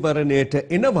ජනපතිවරණයට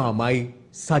එනවාමයි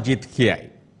සජිත් කියයි.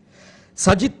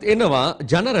 සජිත් එනවා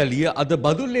ජනරැලිය අද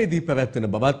බදුල්ලේදී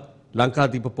පැවැත්වෙන බවත්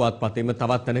ලංකාදීප පුවත්පතේම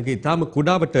තවත් තැනක ඉතාම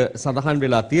කුඩාවට සඳහන්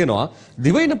වෙලා තියෙනවා.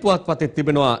 දිවයින පුවත්පතේ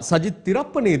තිබෙනවා සජිත්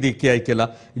තිරප්පනේදී කියයි කියලා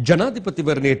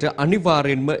ජනාධිපතිවරණයට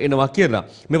අනිවාර්යෙන්ම එනවා කියලා.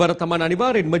 මෙවර තමන්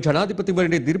අනිවාර්යෙන්ම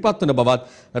ජනාධිපතිවරණයට ඉදිරිපත් වන බවත්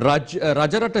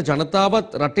රජරට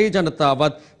ජනතාවත් රටේ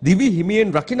ජනතාවත් දිවි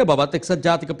හිමියෙන් රකින්න බවත් එක්සත්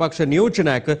ජාතික පක්ෂ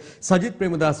නියෝජනයක සජිත්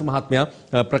ප්‍රේමදාස මහත්මයා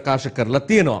ප්‍රකාශ කරලා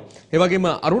තියෙනවා. ඒ වගේම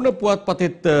අරුණ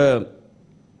පුවත්පතේත්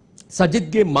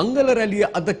සජිත්ගේ මංගල රැලිය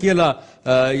අද කියලා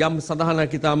යම්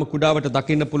සඳහනක් ඉතාම කුඩාවට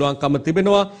දකින්න පුළුවන්කම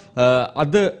තිබෙනවා.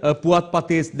 අද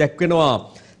පුවත්පතේ දැක්වෙනවා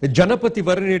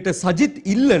ජනපතිවරණයට සජිත්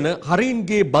ඉල්ලන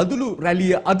හරින්ගේ බදුලු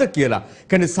රැලිය අද කියලා.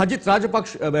 කියන්නේ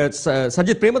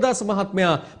සජිත් ප්‍රේමදාස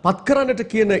මහත්මයා පත් කරන්නට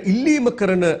කියන ඉල්ලීම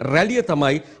කරන රැලිය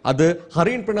තමයි අද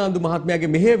හරින් ප්‍රනාන්දු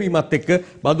මහත්මයාගේ මෙහෙයවීමත් එක්ක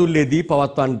බදුල්ලේදී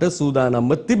පවත්වන්නට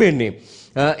සූදානම්ව තිබෙන්නේ.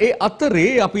 ඒ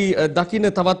අතරේ අපි දකින්න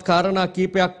තවත් කාරණා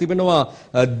කීපයක් තිබෙනවා.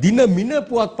 දිනමින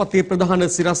පුවත්පතේ ප්‍රධාන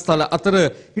සිරස්තල අතර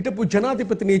හිටපු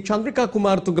ජනාධිපතිනි චන්ද්‍රිකා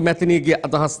කුමාරතුංග මැතිණියගේ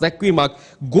අදහස් දැක්වීමක්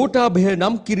ගෝඨාභය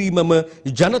නම් කිරීමම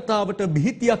ජනතාවට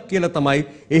බිහිතියක් කියලා තමයි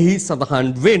එහි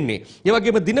සඳහන් වෙන්නේ. ඒ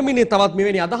වගේම දිනමිනේ තවත්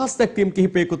මෙවැනි අදහස් දැක්වීම්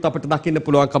කිහිපයකුත් අපිට දකින්න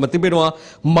පුළුවන්කම තිබෙනවා.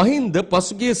 මහින්ද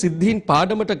පසුගිය සිද්ධීන්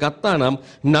පාඩමට ගත්තා නම්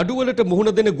නඩුවලට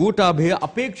මුහුණ දෙන ගෝඨාභය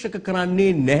අපේක්ෂක කරන්නේ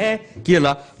නැහැ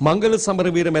කියලා මංගල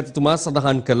සමරවීර මැතිතුමා සඳහන්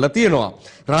කරලා තියෙනවා.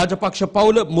 රාජපක්ෂ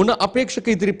පවුල මොන අපේක්ෂක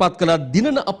ඉදිරිපත් කළත්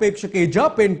දිනන අපේක්ෂක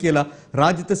එජාපෙන් කියලා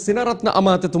රාජිත සෙනරත්න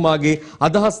අමාත්‍යතුමාගේ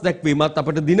අදහස් දැක්වීමත්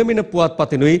අපට දිනමින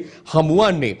පුවත්පතිනුයි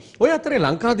හමුවන්නේ. ඔය අතරේ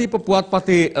ලංකාදීප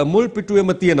පුවත්පතේ මුල්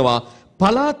පිටුවේම තියෙනවා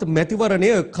පළාත්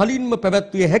මැතිවරණය කලින්ම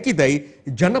පැවැත්විය හැකිදයි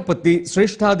ජනපති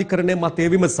ශ්‍රේෂ්ඨාධිකරණය මතය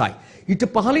විමසයි. ඊට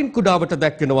පහලින් කුඩාවට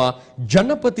දැක්වෙනවා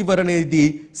ජනපතිවරණයේදී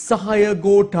සහාය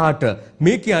ගෝඨාට.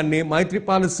 මේ කියන්නේ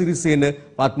මෛත්‍රීපාල සිරිසේන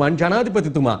වත්මන්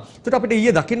ජනාධිපතිතුමා. එතකොට අපිට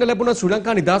ඊයේ දකින්න ලැබුණා ශ්‍රී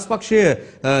ලංකා නිදහස් පක්ෂය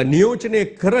නියෝජනය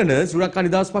කරන ශ්‍රී ලංකා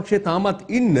නිදහස් පක්ෂයේ තාමත්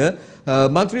ඉන්න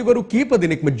මන්ත්‍රීවරු කීප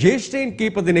දෙනෙක්ම ජ්‍යෙෂ්ඨයින්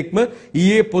කීප දෙනෙක්ම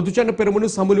ඊයේ පොදුජන පෙරමුණු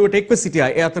සමුළුවට එක්ව සිටියා.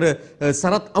 ඒ අතර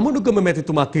සරත් අමුණුගම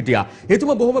මැතිතුමාත් හිටියා.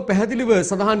 එතුමා බොහොම පැහැදිලිව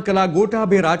සඳහන් කළා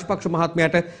ගෝඨාභය රාජපක්ෂ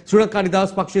මහත්මයාට ශ්‍රී ලංකා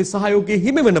නිදහස් පක්ෂයේ සහයෝගය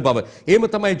හිමි වෙන බව. එහෙම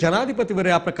තමයි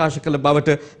ජනාධිපතිවරයා ප්‍රකාශ කළ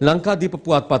බවට ලංකාදීප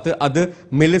පුවත්පත අද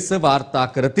මෙලෙස වාර්තා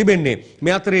කර තිබෙන්නේ.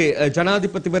 මේ අතරේ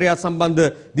ජනාධිපතිවරයා සම්බන්ධ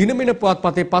දිනමින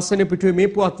පුවත්පතේ පස්වෙනි පිටුවේ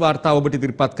මේ පුවත් වාර්තාව ඔබට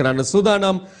ඉදිරිපත් කරන්න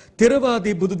සූදානම්.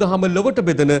 ථෙරවාදී බුදුදහම ලොවට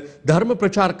බෙදෙන ධර්ම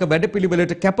ප්‍රචාරක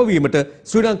වැඩපිළිවෙලට කැපවීමට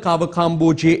ශ්‍රී ලංකාව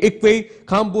කාම්බෝජයේ එක්වෙයි.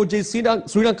 කාම්බෝජයේ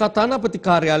ශ්‍රී ලංකා තානාපති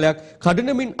කාර්යාලයක්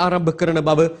කඩනමින් ආරම්භ කරන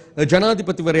බව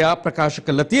ජනාධිපතිවරයා ප්‍රකාශ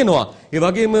කළා තියෙනවා. ඒ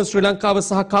වගේම ශ්‍රී ලංකාව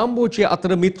සහ කාම්බෝජය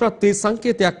අතර මිත්‍රත්වයේ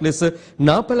සංකේතයක් ලෙස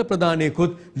නාපැල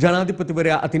ප්‍රදානයකුත්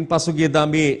ජනාධිපතිවරයා අතින් පසුගියදා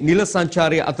මේ නිල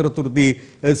සංචාරයේ අතරතුරදී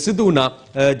සිදු වුණා.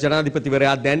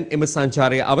 ජනාධිපතිවරයා දැන් එම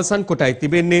සංචාරය අවසන් කොටයි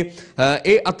තිබෙන්නේ.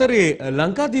 ඒ අතරේ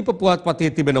ලංකාදීප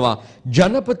පුවත්පතේ තිබෙනවා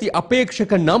ජනපති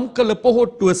අපේක්ෂක නම් කළ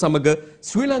පොහොට්ටුව සමග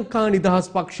ශ්‍රී ලංකා නිදහස්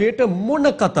පක්ෂයට මොන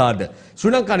කතාද?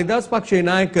 ශ්‍රී ලංකා නිදහස් පක්ෂයේ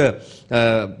නායක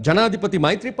ජනාධිපති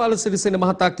මෛත්‍රීපාල සිරිසේන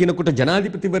මහතා කියනකොට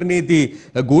ජනාධිපතිවරණයේදී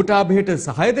ගෝඨාභයට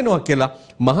සහාය දෙනවා කියලා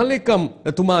මහලේකම්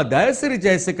තුමා දයසිරි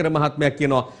ජයසේකර මහත්මයා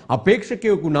කියනවා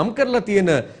අපේක්ෂකයෙකු නම් කරලා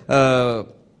තියෙන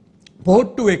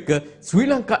පොහොට්ටු එක්ක ශ්‍රී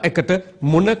ලංකා එකට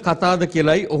මොන කතාද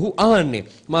කියලායි ඔහු අහන්නේ.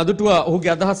 මාදුටුවා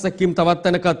ඔහුගේ අදහස් දැක්වීම තවත්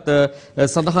තැනකත්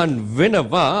සඳහන්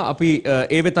වෙනවා. අපි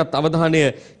ඒ වෙතත් අවධානය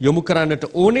යොමු කරන්නට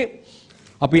ඕනේ.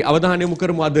 අපි අවධානය යොමු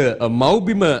කරමු අද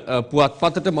මව්බිම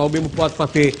පුවත්පතට. මව්බිම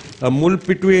පුවත්පතේ මුල්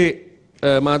පිටුවේ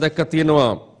මා දැක්ක තියෙනවා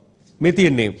මේ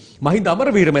තියෙන්නේ මහින්ද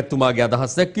අමරවීර මැතිතුමාගේ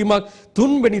අදහස් දැක්වීමක්.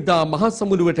 3 වෙනිදා මහා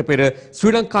සමුළුවට පෙර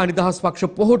ශ්‍රී ලංකා නිදහස්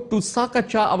පක්ෂ පොහොට්ටු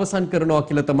සාකච්ඡා අවසන් කරනවා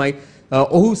කියලා තමයි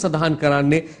ඔහු සඳහන්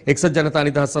කරන්නේ. එක්සත් ජනතා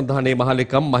නිදහස් සන්ධානයේ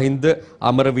මහලේකම් මහින්ද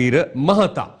අමරවීර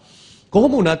මහතා.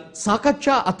 කොහොම වුණත්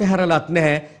සාකච්ඡා අතහැරලත්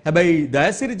නැහැ. හැබැයි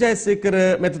දයසිරි ජයසේකර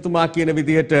මැතිතුමා කියන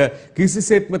විදිහට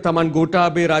කිසිසේත්ම Taman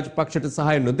ගෝඨාභය රාජපක්ෂට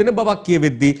සහාය නොදෙන බවක්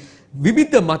කියවෙද්දී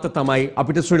විවිධ මත තමයි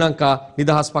අපිට ශ්‍රී ලංකා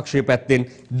නිදහස් පක්ෂයේ පැත්තෙන්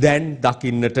දැන්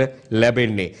දකින්නට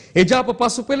ලැබෙන්නේ. එජාප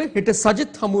පසුපෙළ හෙට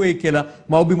සජිත් හමුවේ කියලා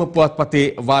මව්බිම පුවත්පතේ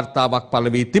වාර්තාවක්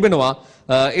පළ වී තිබෙනවා.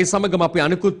 ඒ සමගම අපි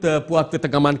අනිකුත් පුවත් වෙත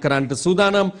ගමන් කරන්නට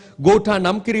සූදානම්. ගෝඨා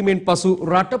නම් කිරීමෙන් පසු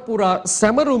රට පුරා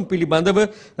සැමරුම් පිළිබඳව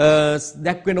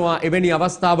දැක්වෙනවා එවැනි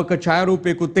අවස්ථාවක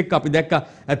ඡායාරූපයකුත් එක්ක අපි දැක්ක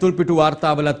ඇතුල්පිටු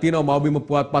වාර්තාවල තියෙනවා මව්බිම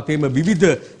පුවත්පතේම විවිධ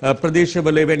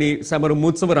ප්‍රදේශවල එවැනි සැමරුම්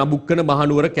උත්සව රඹුක්කන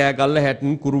මහනුවර කෑගල්ල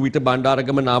හැටන් කුරුවිට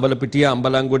බණ්ඩාරගම නාවලපිටිය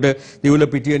අම්බලන්ගොඩ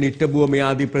දිවුලපිටිය නිට්ටඹුව මේ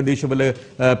ආදී ප්‍රදේශවල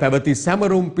පැවති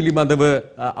සැමරුම් පිළිබඳව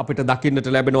අපිට දකින්නට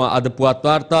ලැබෙනවා අද පුවත්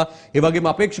වාර්තා. ඒ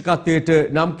වගේම අපේක්ෂකත්වයට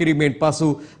නම් කිරීමෙන් පසු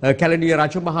කැලණිය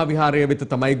රජමහා විහාරය වෙත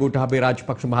තමයි ගෝඨාභය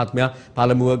රාජපක්ෂ මහත්මයා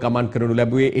පළමුව ගමන් කරනු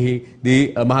ලැබුවේ. එහිදී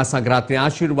මහා සංඝරත්නයේ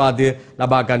ආශිර්වාදය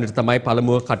ලබා ගන්නට තමයි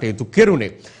පළමුව කටයුතු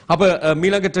කෙරුණේ. අප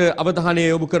ඊළඟට අවධානය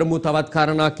යොමු කරමු තවත්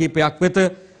කාරණා කීපයක් වෙත.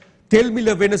 තෙල්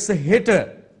මිල වෙනස හෙට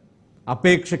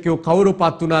අපේක්ෂකයෝ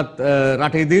කවුරුපත් වුණත්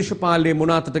රටේ දේශපාලනයේ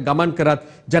මොනාතට ගමන් කරත්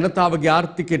ජනතාවගේ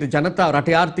ආර්ථිකයට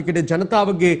රටේ ආර්ථිකයට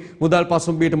ජනතාවගේ මුදල්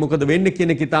පසුම්බියට මොකද වෙන්නේ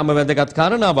කියන එක ඉතාම වැදගත්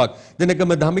කාරණාවක්.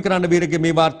 දිනකම ධම්මිකරණ වීරගේ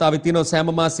මේ වාර්තාවේ තියෙනවා සෑම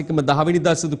මාසිකම 10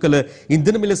 වෙනිදා සිදු කළ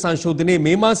ඉන්ධන මිල සංශෝධනයේ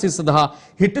මේ මාසය සඳහා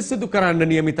හෙට සිදු කරන්න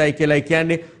නියමිතයි කියලායි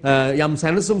කියන්නේ. යම්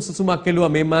සැනසුම් සුසුමක් කෙළුවා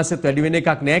මේ මාසෙත් වැඩි වෙන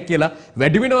එකක් නෑ කියලා.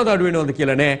 වැඩි වෙනවද අඩු වෙනවද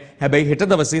කියලා නෑ. හැබැයි හෙට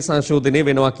දවසේ සංශෝධනය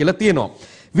වෙනවා කියලා තියෙනවා.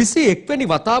 21 වෙනි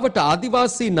වතාවට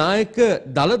ආදිවාසී නායක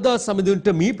දළදා සමිඳුන්ට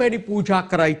මීපැණි පූජා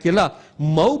කරයි කියලා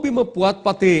මව්බිම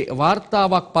පුවත්පතේ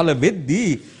වාර්තාවක් පළ වෙද්දී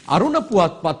අරුණ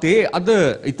පුවත්පතේ අද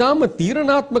ඊටාම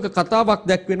තීරණාත්මක කතාවක්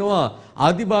දැක්වෙනවා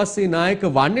ආදිවාසී නායක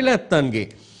වන්නිලැත්තන්ගේ.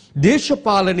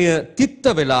 දේශපාලනය තිත්ත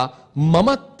වෙලා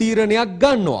මමත් තීරණයක්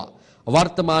ගන්නවා.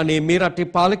 වර්තමානයේ මේ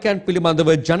රටේ පාලකයන්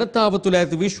පිළිබඳව ජනතාව තුළ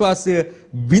ඇති විශ්වාසය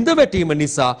බිඳ වැටීම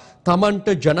නිසා තමන්ට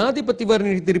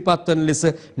ජනාධිපතිවරණ ඉදිරිපත් වන ලෙස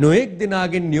නොඑක්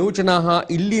දිනාගෙන් නියෝජනා හා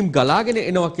ඉල්ලීම් ගලාගෙන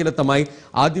එනවා කියලා තමයි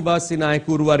ආදිවාසී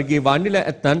නායකවරු වර්ගයේ වන්නිලා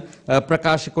ඇත්තන්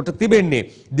ප්‍රකාශ කොට තිබෙන්නේ.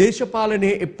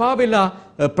 දේශපාලනයේ එපා වෙලා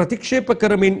ප්‍රතික්ෂේප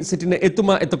කරමින් සිටින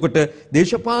එතුමා එතකොට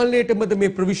දේශපාලනයටමද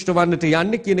මේ ප්‍රවිෂ්ඨ වන්නට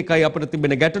යන්නේ කියන එකයි අපිට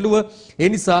තිබෙන ගැටලුව. ඒ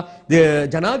නිසා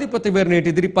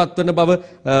ජනාධිපතිවරණයට ඉදිරිපත් වන බව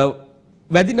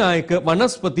වැදිනායක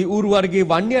වනස්පති ඌරු වර්ගයේ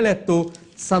වන්නියලැත්තෝ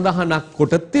සඳහනක්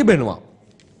කොට තිබෙනවා.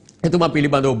 එතුමා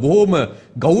පිළිබඳව බොහොම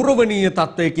ගෞරවනීය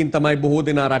තත්වයකින් තමයි බොහෝ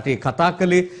දෙනා රටේ කතා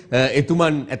කළේ.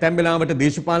 එතුමන් ඇතැම් වෙලාවට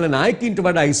දේශපාලන නායකින්ට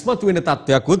වඩා ඉස්මතු වෙන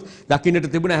තත්වයක්වත් දකින්නට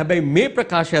තිබුණා. හැබැයි මේ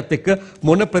ප්‍රකාශයත් එක්ක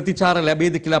මොන ප්‍රතිචාර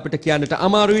ලැබෙයිද කියලා අපිට කියන්නට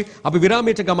අමාරුයි. අපි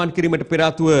විරාමයට ගමන් කිරීමට පෙර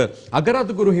ආතුව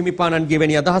අගරාදුගුරු හිමිපාණන්ගේ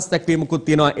වැනි අදහස් දැක්වීමකුත්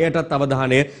තියෙනවා. එයටත්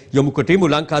අවධානය යොමු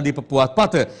කොටිමු. ලංකාදීප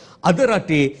පුවත්පත අද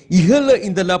රටේ ඉහළ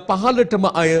ඉඳලා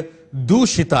පහළටම අය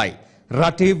දූෂිතයි.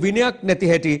 රටේ විනයක් නැති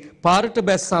හැටි පාරට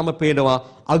බැස්සාම පේනවා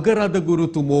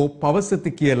අගරාදුගුරුතුමෝ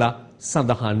පවසති කියලා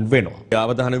සඳහන් වෙනවා.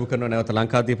 අවධානය යොමු කරන නැවත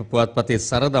ලංකාදීප පුවත්පතේ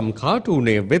සරදම්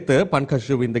කාටුනේ වෙත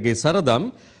පන්කෂ්‍යවින්දගේ සරදම්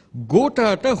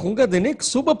ගෝඨාට හුඟ දෙනෙක්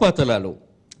සුබපතලලු.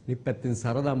 නිපැත්තෙන්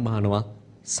සරදම් අහනවා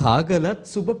සාගලත්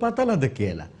සුබපතලද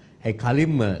කියලා. ඒ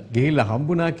කලින්ම ගිහිල්ලා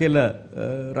හම්බුණා කියලා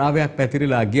රාවයක්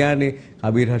පැතිරිලා ගියානේ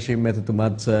අබීර් හෂීම්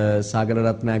මැතිතුමත් සාගල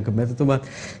රත්නායක මැතිතුමත්.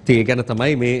 ඒ ගැන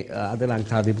තමයි මේ අද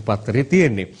ලංකාදීප පත්තරේ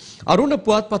තියෙන්නේ. අරුණ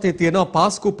පුවත්පතේ තියෙනවා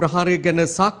පාස්කු ප්‍රහාරය ගැන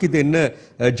සාක්ෂි දෙන්න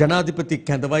ජනාධිපති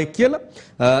කැඳවයි කියලා.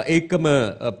 ඒකම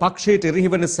පක්ෂයට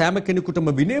එරෙහිවන සෑම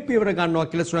කෙනෙකුටම විනය පියවර ගන්නවා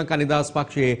කියලා ශ්‍රී ලංකා නිදහස්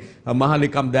පක්ෂයේ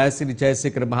මහලේකම් දෑසිරි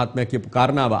ජයසේකර මහත්මයා කියපු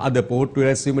කාරණාව අද පොහොට්ටු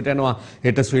රැස්වීමට යනවා.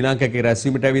 හෙට ශ්‍රී ලංකාවේ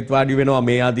රැස්වීමට ඇවිත් වාඩි වෙනවා.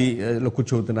 මේ ආදී ලොකු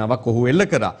චෝදනාවක් ඔහු එල්ල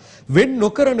කරා. වෙන්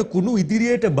නොකරන කුණු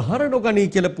ඉදිරියට බහර නොගනී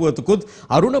කියලා පුවතකුත්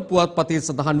අරුණ පුවත්පතේ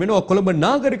සඳහන් වෙනවා. කොළඹ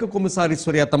නාගරික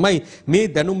කොමසාරිස්වරයා තමයි මේ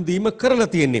දැනුම් දීම කරලා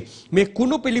තියෙන්නේ. මේ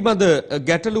කුණු පිළිබඳ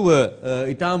ගැටලුව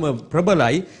ඊටාම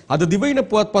ප්‍රබලයි. අද දිවයින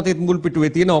පුවත්පතේ මුල්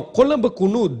පිටුවේ තියෙනවා කොළඹ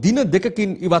කුණු දින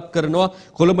දෙකකින් ඉවත් කරනවා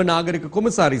කොළඹ නාගරික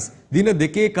කොමසාරිස්. දින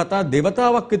දෙකේ කතා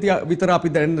දෙවතාවක් විතර අපි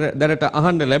දැනට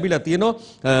අහන්න ලැබිලා තියෙනවා.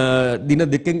 දින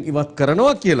දෙකෙන් ඉවත්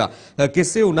කරනවා කියලා.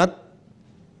 කෙසේ වුණත්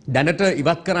දැනට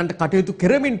ඉවත් කරන්න කටයුතු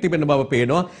කරමින් තිබෙන බව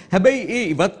පේනවා. හැබැයි ඒ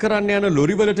ඉවත් කරන්න යන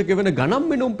ලොරි වලට ගෙවන ගණන්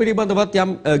මෙනුම් පිළිබඳවත්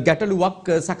යම් ගැටලුවක්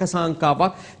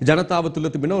සැකසාංකාවක් ජනතාව තුළ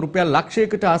තිබෙනවා. රුපියල්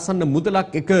ලක්ෂයකට ආසන්න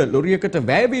මුදලක් එක ලොරියකට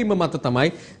වැයවීම මත තමයි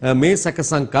මේ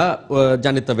සැකසංකා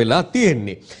ජනිත වෙලා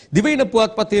තියෙන්නේ. දිවයින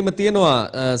පුවත්පතේම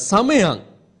තියෙනවා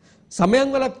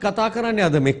සමයන් වලත් කතා කරන්නේ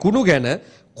අද මේ කුණු ගැන.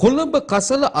 කොළඹ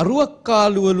කසල අරුවක්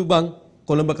කාලුවලු බං.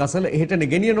 කොළඹ කසල එහෙට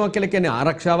ගෙනියනවා කියලා කියන්නේ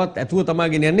ආරක්ෂාවත් ඇතුව තමයි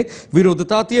ගෙනියන්නේ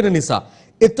විරෝධතා තියෙන නිසා.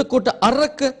 එතකොට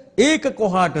අරක ඒක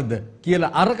කොහාටද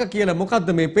කියලා අරක කියලා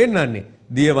මොකද්ද මේ පෙන්වන්නේ?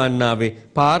 දියවන්නාවේ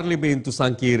පාර්ලිමේන්තු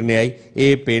සංකීර්ණයයි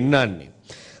ඒ පෙන්වන්නේ.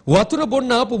 වතුර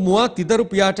බොන්න ආපු මුවා තිදරු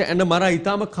පියාට එන මර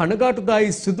ඊටාම කනගාටුදායි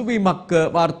සිදුවීමක්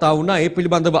වාර්තා වුණා. ඒ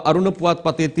පිළිබඳව අරුණ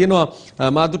පුවත්පතේ තියෙනවා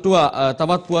මාදුටුව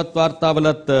තවත් පුවත්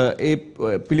වාර්තාවලත් ඒ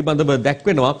පිළිබඳව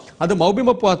දැක්වෙනවා. අද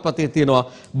මව්බිම පුවත්පතේ තියෙනවා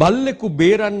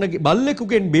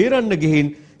බල්ලෙකුගෙන් බේරන්න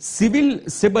ගිහින් සිවිල්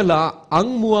සෙබලා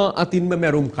අංමුවා අතින්ම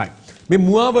මැරුම් කයි. මේ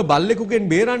මුවාව බල්ලෙකුගෙන්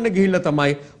බේරන්න ගිහිල්ලා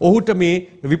තමයි ඔහුට මේ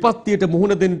විපත්තියට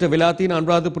මුහුණ දෙන්නට වෙලා තියෙන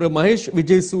අනුරාධපුර මහේෂ්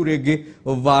විජේසූරියගේ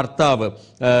වාර්තාව.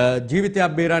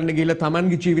 ජීවිතයක් බේරන්න ගිහිල්ලා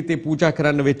Tamanගේ ජීවිතේ පූජා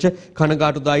කරන්න වෙච්ච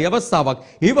කනගාටුදායී අවස්ථාවක්.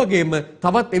 ඒ වගේම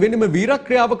තවත් එවැනිම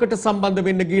වීරක්‍රියාවකට සම්බන්ධ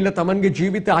වෙන්න ගිහිල්ලා Tamanගේ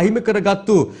ජීවිතය අහිමි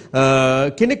කරගත්තු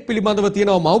කෙනෙක් පිළිබඳව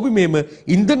තියෙනවා මව්බිමේම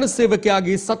ඉන්ධන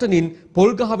සේවකයාගේ සටනින්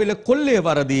පොල්ගහවෙල කොල්ලේ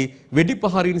වරදී වෙඩි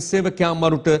පහරින් සේවකයා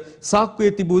මරුට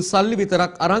සාක්කුවේ තිබූ සල්ලි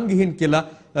විතරක් අරන් ගිහින් කියලා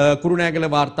කුරුණෑගල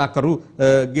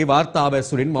වාර්තාකරුගේ වාර්තාව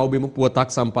ඇසුරින් මව්බිම පුවතක්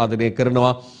සම්පාදනය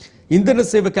කරනවා. ඉන්ධන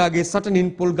සේවකයාගේ සටනින්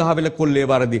පොල්ගහවෙල කොල්ලේ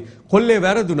වරදී. කොල්ලේ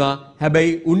වැරදුනා.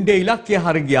 හැබැයි උණ්ඩේ ඉලක්කය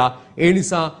හරි ගියා. ඒ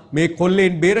නිසා මේ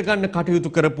කොල්ලෙන් බේරගන්න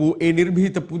කටයුතු කරපු ඒ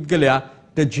නිර්භීත පුද්ගලයා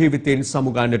ජීවිතයෙන්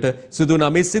සමුගන්නට සිදුවන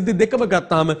මේ සිද්ධි දෙකම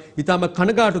ගත්තාම ඊටම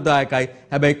කනගාටුදායකයි.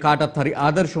 හැබැයි කාටත් හරි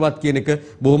ආදර්ශවත් කියන එක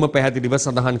බොහොම පැහැදිලිව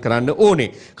සඳහන් කරන්න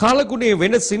ඕනේ. කාලගුණයේ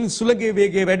වෙනසින් සුළඟේ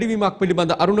වේගයේ වැඩිවීමක්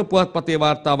පිළිබඳ අරුණ පුවත්පතේ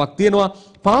වාර්තාවක් තියෙනවා.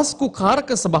 පාස්කු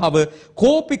කාරක සභාව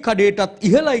කෝපි කඩේටත්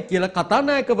ඉහළයි කියලා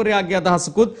කතානායකවරයාගේ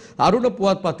අදහසකුත් අරුණ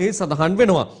පුවත්පතේ සඳහන්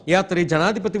වෙනවා. ඒ අතරේ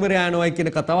ජනාධිපතිවරයා යනවායි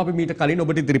කියන කතාව අපි මීට කලින්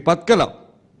ඔබට ඉදිරිපත් කළා.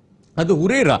 අද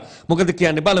හුරේරා මොකද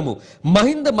කියන්නේ බලමු.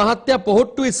 මහින්ද මහත්තයා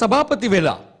පොහොට්ටුවේ සභාපති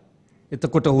වෙලා.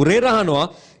 එතකොට හුරේරා අහනවා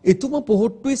එතුමා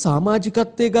පොහොට්ටුවේ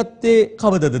සමාජිකත්වයේ ගත්තේ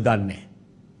කවදද දන්නේ?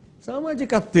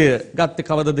 සමාජිකත්වය ගත්තේ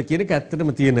කවදද කියන එක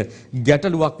ඇත්තටම තියෙන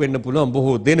ගැටලුවක් වෙන්න පුළුවන්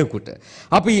බොහෝ දෙනෙකුට.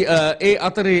 අපි ඒ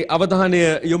අතරේ අවධානය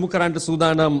යොමු කරන්න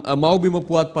සූදානම් මව්බිම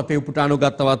පුවත්පතේ උපුටානු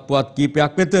ගත්තවත් පුවත්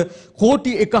කීපයක් වෙත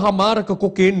කෝටි 1.5ක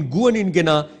කොකේන් ගුවනින්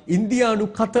ගෙන ඉන්දියානු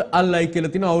කත අල්ලයි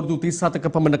කියලා තියෙන අවුරුදු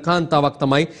 37ක පමණ කාන්තාවක්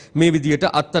තමයි මේ විදියට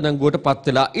අත්අඩංගුවට පත්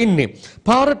වෙලා ඉන්නේ.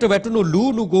 පාරට වැටුණු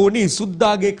ලූණු ගෝණි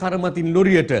සුද්දාගේ කරමතින්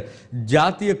ලොරියට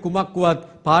ජාතිය කුමක්වත්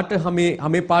පාට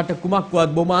හැමේ පාට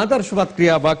කුමක්වත් බොම ආදර්ශවත්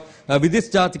ක්‍රියාවක් විදේශ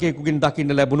ජාතිකයෙකුගෙන්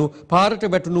දකින්න ලැබුණු පාරට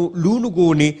වැටුණු ලූණු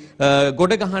ගෝණි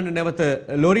ගොඩ ගහන්න නැවත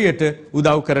ලොරියට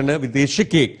උදව් කරන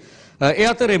විදේශිකයෙක්. ඒ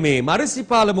අතරේ මේ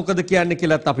මරිසිපාල මොකද කියන්නේ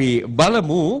කියලාත් අපි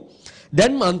බලමු.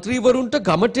 දැන් മന്ത്രിවරුන්ට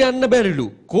ගමට යන්න බැරිලු.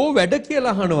 කෝ වැඩ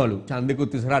කියලා අහනවලු.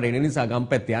 ඡන්දෙකුත් ඉස්සරහට එන නිසා ගම්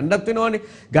පැත්තේ යන්නත් වෙනවනේ.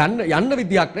 යන්න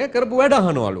විදියක් නැහැ කරපු වැඩ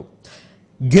අහනවලු.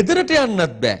 ගෙදරට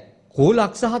යන්නත් බෑ. කෝ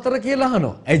ලක්ෂ 4 කියලා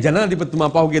අහනවා. ඒ ජනාධිපතිතුමා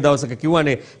පහුගිය දවසක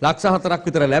කිව්වනේ ලක්ෂ 4ක්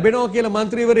විතර ලැබෙනවා කියලා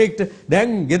മന്ത്രിවරයෙක්ට. දැන්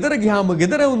ගෙදර ගියාම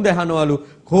ගෙදර උන් දැහනවලු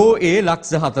කෝ ඒ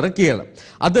ලක්ෂ 4 කියලා.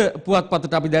 අද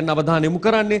පුවත්පතට අපි දැන් අවධානය යොමු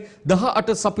කරන්නේ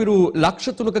 18 සපිරු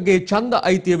ලක්ෂ 3කගේ ඡන්ද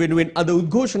අයිතිය වෙනුවෙන් අද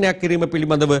උද්ඝෝෂණයක් කිරීම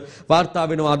පිළිබඳව වාර්තා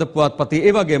වෙනවා අද පුවත්පතේ.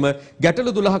 ඒ වගේම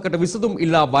ගැටලු 12කට විසඳුම්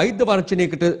ඉල්ලා වෛද්‍ය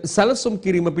වර්ජනයකට සැලසුම්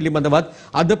කිරීම පිළිබඳවත්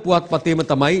අද පුවත්පතේම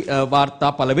තමයි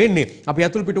වාර්තා පළ වෙන්නේ. අපි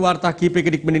අතුල් පිටු වාර්තා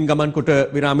කීපයකට ඉක්මනින් ගමන් කොට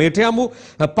විරාමයට යමු.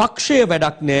 පක්ෂය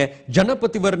වැඩක් නෑ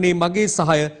ජනපතිවරණේ මගේ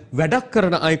සහය වැඩක්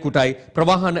කරන අයෙකුටයි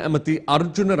ප්‍රවාහන ඇමති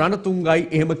අර්ජුන රණතුංගයි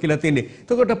එහෙම කියලා තියෙන්නේ.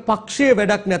 එතකොට පක්ෂයේ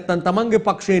වැඩක් නැත්නම් තමන්ගේ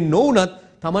පක්ෂයෙන් නොවුනත්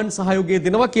තමන් සහයෝගය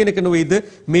දෙනවා කියන එක නෙවෙයිද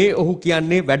මේ ඔහු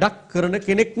කියන්නේ වැඩක් කරන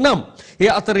කෙනෙක් නම්. ඒ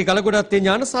අතරේ ගලගොඩත්තේ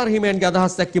ඥානසාර හිමියන්ගේ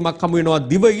අදහස් දැක්වීමක් හමු වෙනවා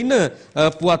දිවයින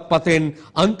පුවත්පතෙන්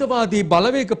අන්තවාදී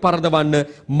බලවේග පරදවන්න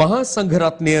මහා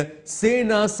සංඝරත්නය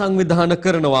සේනා සංවිධාන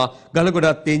කරනවා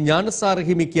ගලගොඩත්තේ ඥානසාර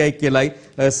හිමි කියයි කියලයි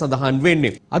සඳහන්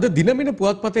වෙන්නේ. අද දිනමින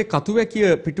පුවත්පතේ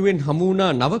කතුවැකිය පිටුවෙන් හමු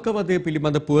වුණා නවකවදය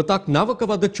පිළිබඳ පුවතක්.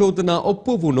 නවකවද චෝදනා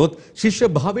ඔප්පු වුණොත් ශිෂ්‍ය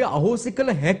භාවය අහෝසි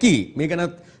කළ හැකි. මේ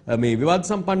ගැනත් මේ විවාද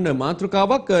සම්පන්න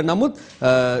මාතෘකාවක්. නමුත්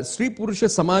ස්ත්‍රී පුරුෂ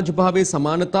සමාජ භාවයේ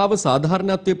සමානතාව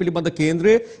සාධාරණත්වය පිළිබඳ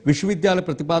කේන්ද්‍රයේ විශ්වවිද්‍යාල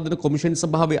ප්‍රතිපාදන කොමිෂන්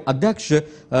සභාවේ අධ්‍යක්ෂ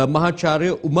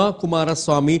මහාචාර්ය උමා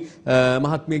කුමාරස්වාමී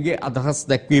මහත්මියගේ අදහස්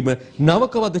දැක්වීම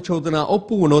නවකවද චෝදනා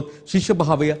ඔප්පු වුණොත් ශිෂ්‍ය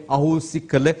භාවය අහෝසි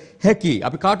කළ හැකි.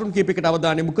 අපි කාටුන් කීපයකට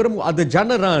අවධානය යොමු කරමු. අද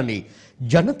ජනරාණි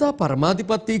ජනතා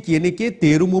පරමාධිපත්‍ය කියන එකේ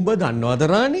තේරුම ඔබ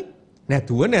දන්නවද රාණි?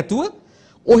 නැතුව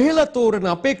ඔහෙලා තෝරන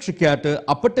අපේක්ෂකයාට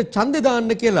අපට ඡන්දෙ දාන්න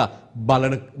කියලා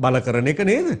බල කරන එක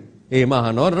නේද? ඒ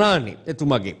මහනෝ රාණි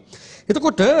එතුමගේ.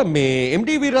 එතකොට මේ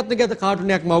MD වීරරත්නගේ අද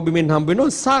කාටුනයක් මව්බිමෙන් හම්බ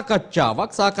වෙනවා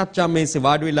සාකච්ඡාවක්. සාකච්ඡා මේසේ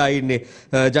වාඩි වෙලා ඉන්නේ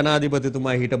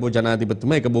ජනාධිපතිතුමා හිටපු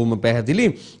ජනාධිපතිතුමා. ඒක බොහොම පැහැදිලි.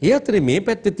 ඒ අතරේ මේ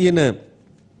පැත්තේ තියෙන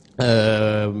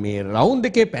මේ රවුන්ඩ්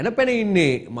දෙකේ පැන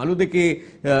ඉන්නේ මලු දෙකේ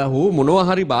හෝ මොනවා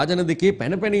හරි වාදන දෙකේ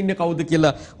පැන ඉන්නේ කවුද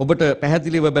කියලා ඔබට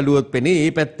පැහැදිලිව බැලුවොත් පෙනේ.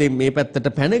 මේ පැත්තෙන් මේ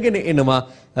පැත්තට පැනගෙන එනවා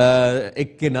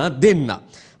එක්කෙනා දෙන්න.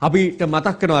 අපිට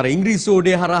මතක් කරනවා ඉංග්‍රීසි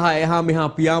ඕඩේ හරහා එහා මෙහා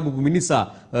පියාඹු මිනිසා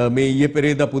මේ ඊයේ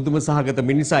පෙරේදා පුදුම සහගත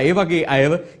මිනිසා ඒ වගේ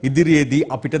අයව ඉදිරියේදී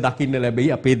අපිට දකින්න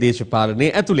ලැබෙයි අපේ දේශපාලනයේ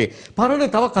ඇතුලේ.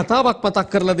 පරණ තව කතාවක් මතක්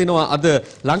කරලා දෙනවා අද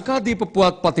ලංකාදීප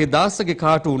පුවත්පතේ දාසගේ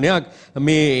කාටුනයක්.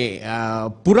 මේ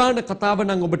පුරාණ කතාව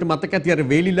නම් ඔබට මතක ඇති අර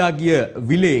වේලිලා ගිය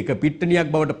විලේ එක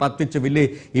පිට්ටනියක් බවට පත්වෙච්ච විලේ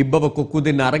ඉබ්බව කොක්කු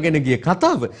දෙන්න අරගෙන ගිය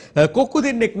කතාව. කොක්කු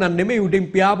දෙන්නෙක් නම් නෙමෙයි උඩින්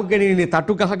පියාඹගෙන ඉන්නේ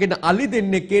තටු ගහගෙන අලි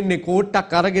දෙන්නෙක් එන්නේ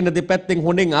කෝට්ටක් අරගෙන දෙපැත්තෙන්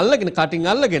හොනෙන් අතින් අල්ලගෙන කටින්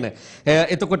අල්ලගෙන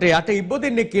එතකොට යට ඉබ්බෝ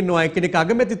දෙන්නෙක් ඉන්නවා එක්කෙනෙක්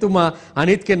අගමැතිතුමා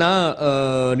අනිත්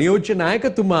කෙනා නියෝජ්‍ය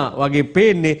නායකතුමා වගේ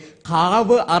පේන්නේ කාව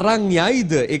අරන්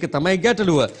යයිද ඒක තමයි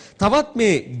ගැටලුව. තවත්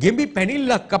මේ ගෙඹි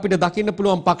පැනිල්ලක් අපිට දකින්න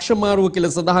පුළුවන් පක්ෂමාරුව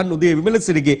කියලා සඳහන් උදේ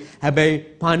විමලසිරිගේ. හැබැයි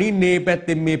පනින්නේ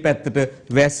පැත්තෙන් මේ පැත්තට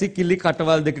වැසිකිලි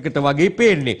කටවල් දෙකකට වගේ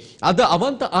පේන්නේ. අද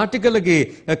අවන්ත ආටිකලගේ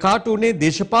කාටුනේ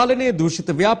දේශපාලනයේ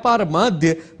දූෂිත ව්‍යාපාර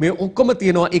මාධ්‍ය මේ ඔක්කොම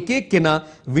තියෙනවා එක එක්කෙනා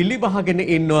විලි වහගෙන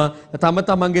ඉන්නවා තම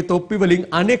තමන්ගේ තොප්පි වලින්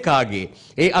අනේකාගේ.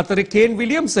 ඒ අතරේ කේන්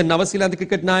විලියම්සන් නවසීලන්ත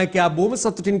ක්‍රිකට් නායකයා බොහොම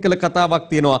සතුටින් කළ කතාවක්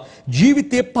තියෙනවා.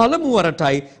 ජීවිතයේ පළමු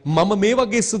වරටයි මම මේ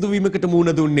වගේ සිදුවීමකට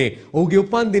මුහුණ දුන්නේ. ඔහුගේ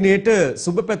උපන්දිනේට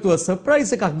සුබ පැතුව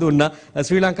සර්ප්‍රයිස් එකක් දුන්නා.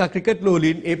 ශ්‍රී ලංකා ක්‍රිකට්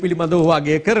ලෝලීන් ඒ පිළිබඳව ඔහු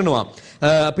අගය කරනවා.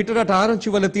 පිටරට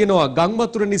ආරංචිවල තියෙනවා ගම්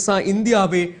වතුර නිසා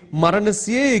ඉන්දියාවේ මරණ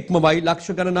සියය ඉක්මවයි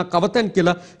ලක්ෂ ගණනක් අවතැන්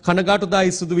කියලා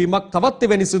කනගාටුදායී සිදුවීමක්. තවත්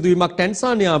එවැනි සිදුවීමක්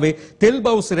ටැන්සානියාවේ තෙල්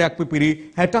බවුසරයක් පිපිරි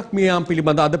 60ක් මියම්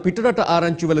පිළිබඳ අද පිටරට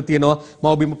ආරංචිවල තියෙනවා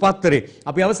මවබිම පත්තරේ.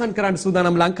 අපි අවසන් කරන්න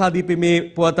සූදානම් ලංකාදීපේ මේ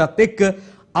පුවතත් එක්ක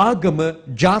ආගම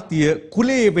ජාතිය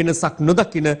කුලයේ වෙනසක්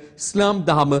නොදකින ඉස්ලාම්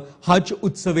දහම හජ්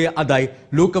උත්සවය අදයි.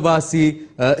 ලෝකවාසී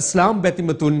ඉස්ලාම්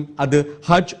බැතිමතුන් අද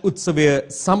හජ් උත්සවය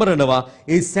සමරනවා.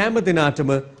 ඒ සෑම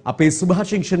දිනාටම අපේ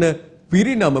සුභාශිංසන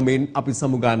පිරිනමමින් අපි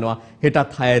සමුගන්නවා. හෙටත්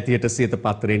 6:30ට සියත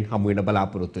පත්තරෙන් හමු වෙන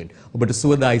බලාපොරොත්තු වෙන්න. ඔබට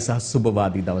සුවදායි සහ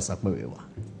සුබවාදී දවසක්ම වේවා.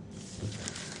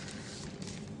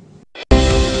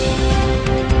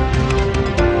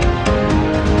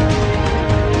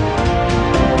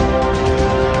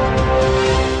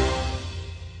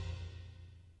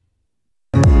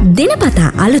 දිනපතා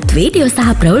අලුත් වීඩියෝ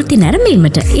සහ ප්‍රවෘත්ති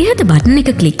නැරඹීමට ඉහත බටන් එක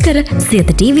ක්ලික් කර සියත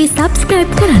TV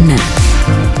සබ්ස්ක්‍රයිබ් කරන්න.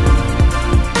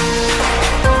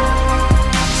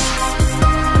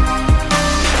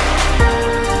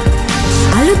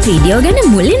 අලුත් වීඩියෝ ගැන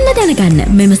මුලින්ම දැනගන්න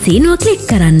මෙම සීනුව ක්ලික්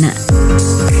කරන්න.